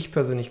sprechen. Weil ich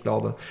persönlich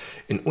glaube,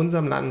 in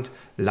unserem Land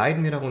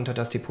leiden wir darunter,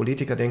 dass die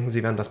Politiker denken,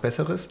 sie wären was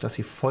Besseres, dass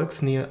sie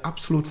Volksnähe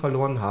absolut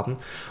verloren haben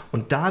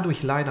und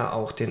dadurch leider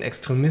auch den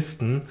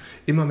Extremisten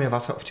immer mehr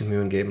Wasser auf die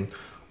Mühlen geben.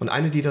 Und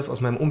eine, die das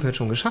aus meinem Umfeld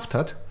schon geschafft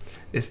hat,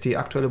 ist die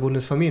aktuelle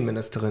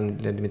Bundesfamilienministerin.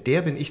 Denn mit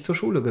der bin ich zur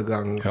Schule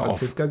gegangen,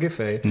 Franziska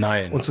Giffey.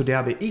 Nein. Und zu der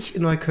habe ich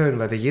in Neukölln,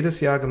 weil wir jedes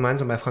Jahr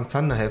gemeinsam bei Frank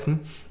Zander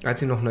helfen, als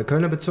sie noch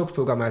Neuköllner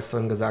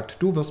Bezirksbürgermeisterin gesagt,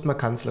 du wirst mal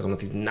Kanzlerin. Und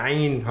sie,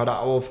 nein, hör da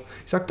auf.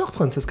 Ich sage, doch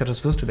Franziska,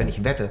 das wirst du, wenn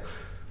ich wette.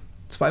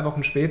 2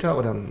 Wochen später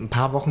oder ein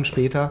paar Wochen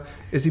später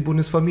ist sie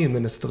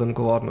Bundesfamilienministerin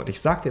geworden. Und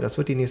ich sag dir, das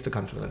wird die nächste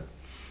Kanzlerin.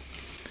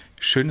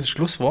 Schönes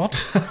Schlusswort.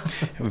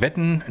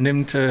 Wetten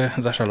nimmt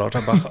Sascha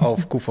Lauterbach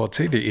auf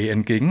qvc.de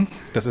entgegen.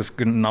 Das ist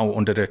genau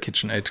unter der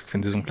KitchenAid,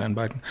 finden Sie so einen kleinen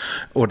Balken.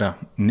 Oder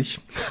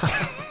nicht.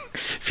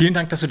 Vielen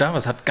Dank, dass du da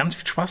warst. Hat ganz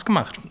viel Spaß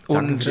gemacht.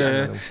 Danke und für die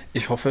Einladung.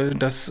 Ich hoffe,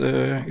 dass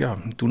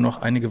du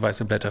noch einige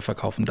weiße Blätter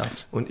verkaufen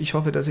darfst. Und ich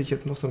hoffe, dass ich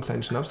jetzt noch so einen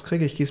kleinen Schnaps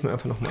kriege. Ich gieße mir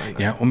einfach noch mal ein.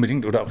 Ja,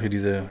 unbedingt. Oder auch hier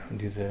diese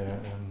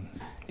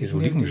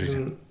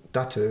Olivengeschichte.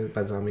 Dattel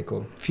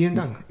Balsamico. Vielen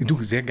Dank.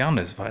 Du, sehr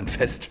gerne. Es war ein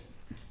Fest.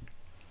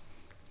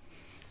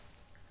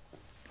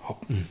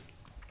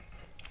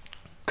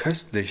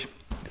 Köstlich.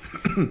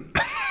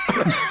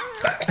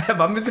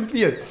 War ein bisschen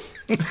viel.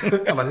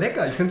 Aber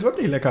lecker. Ich finde es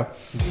wirklich lecker.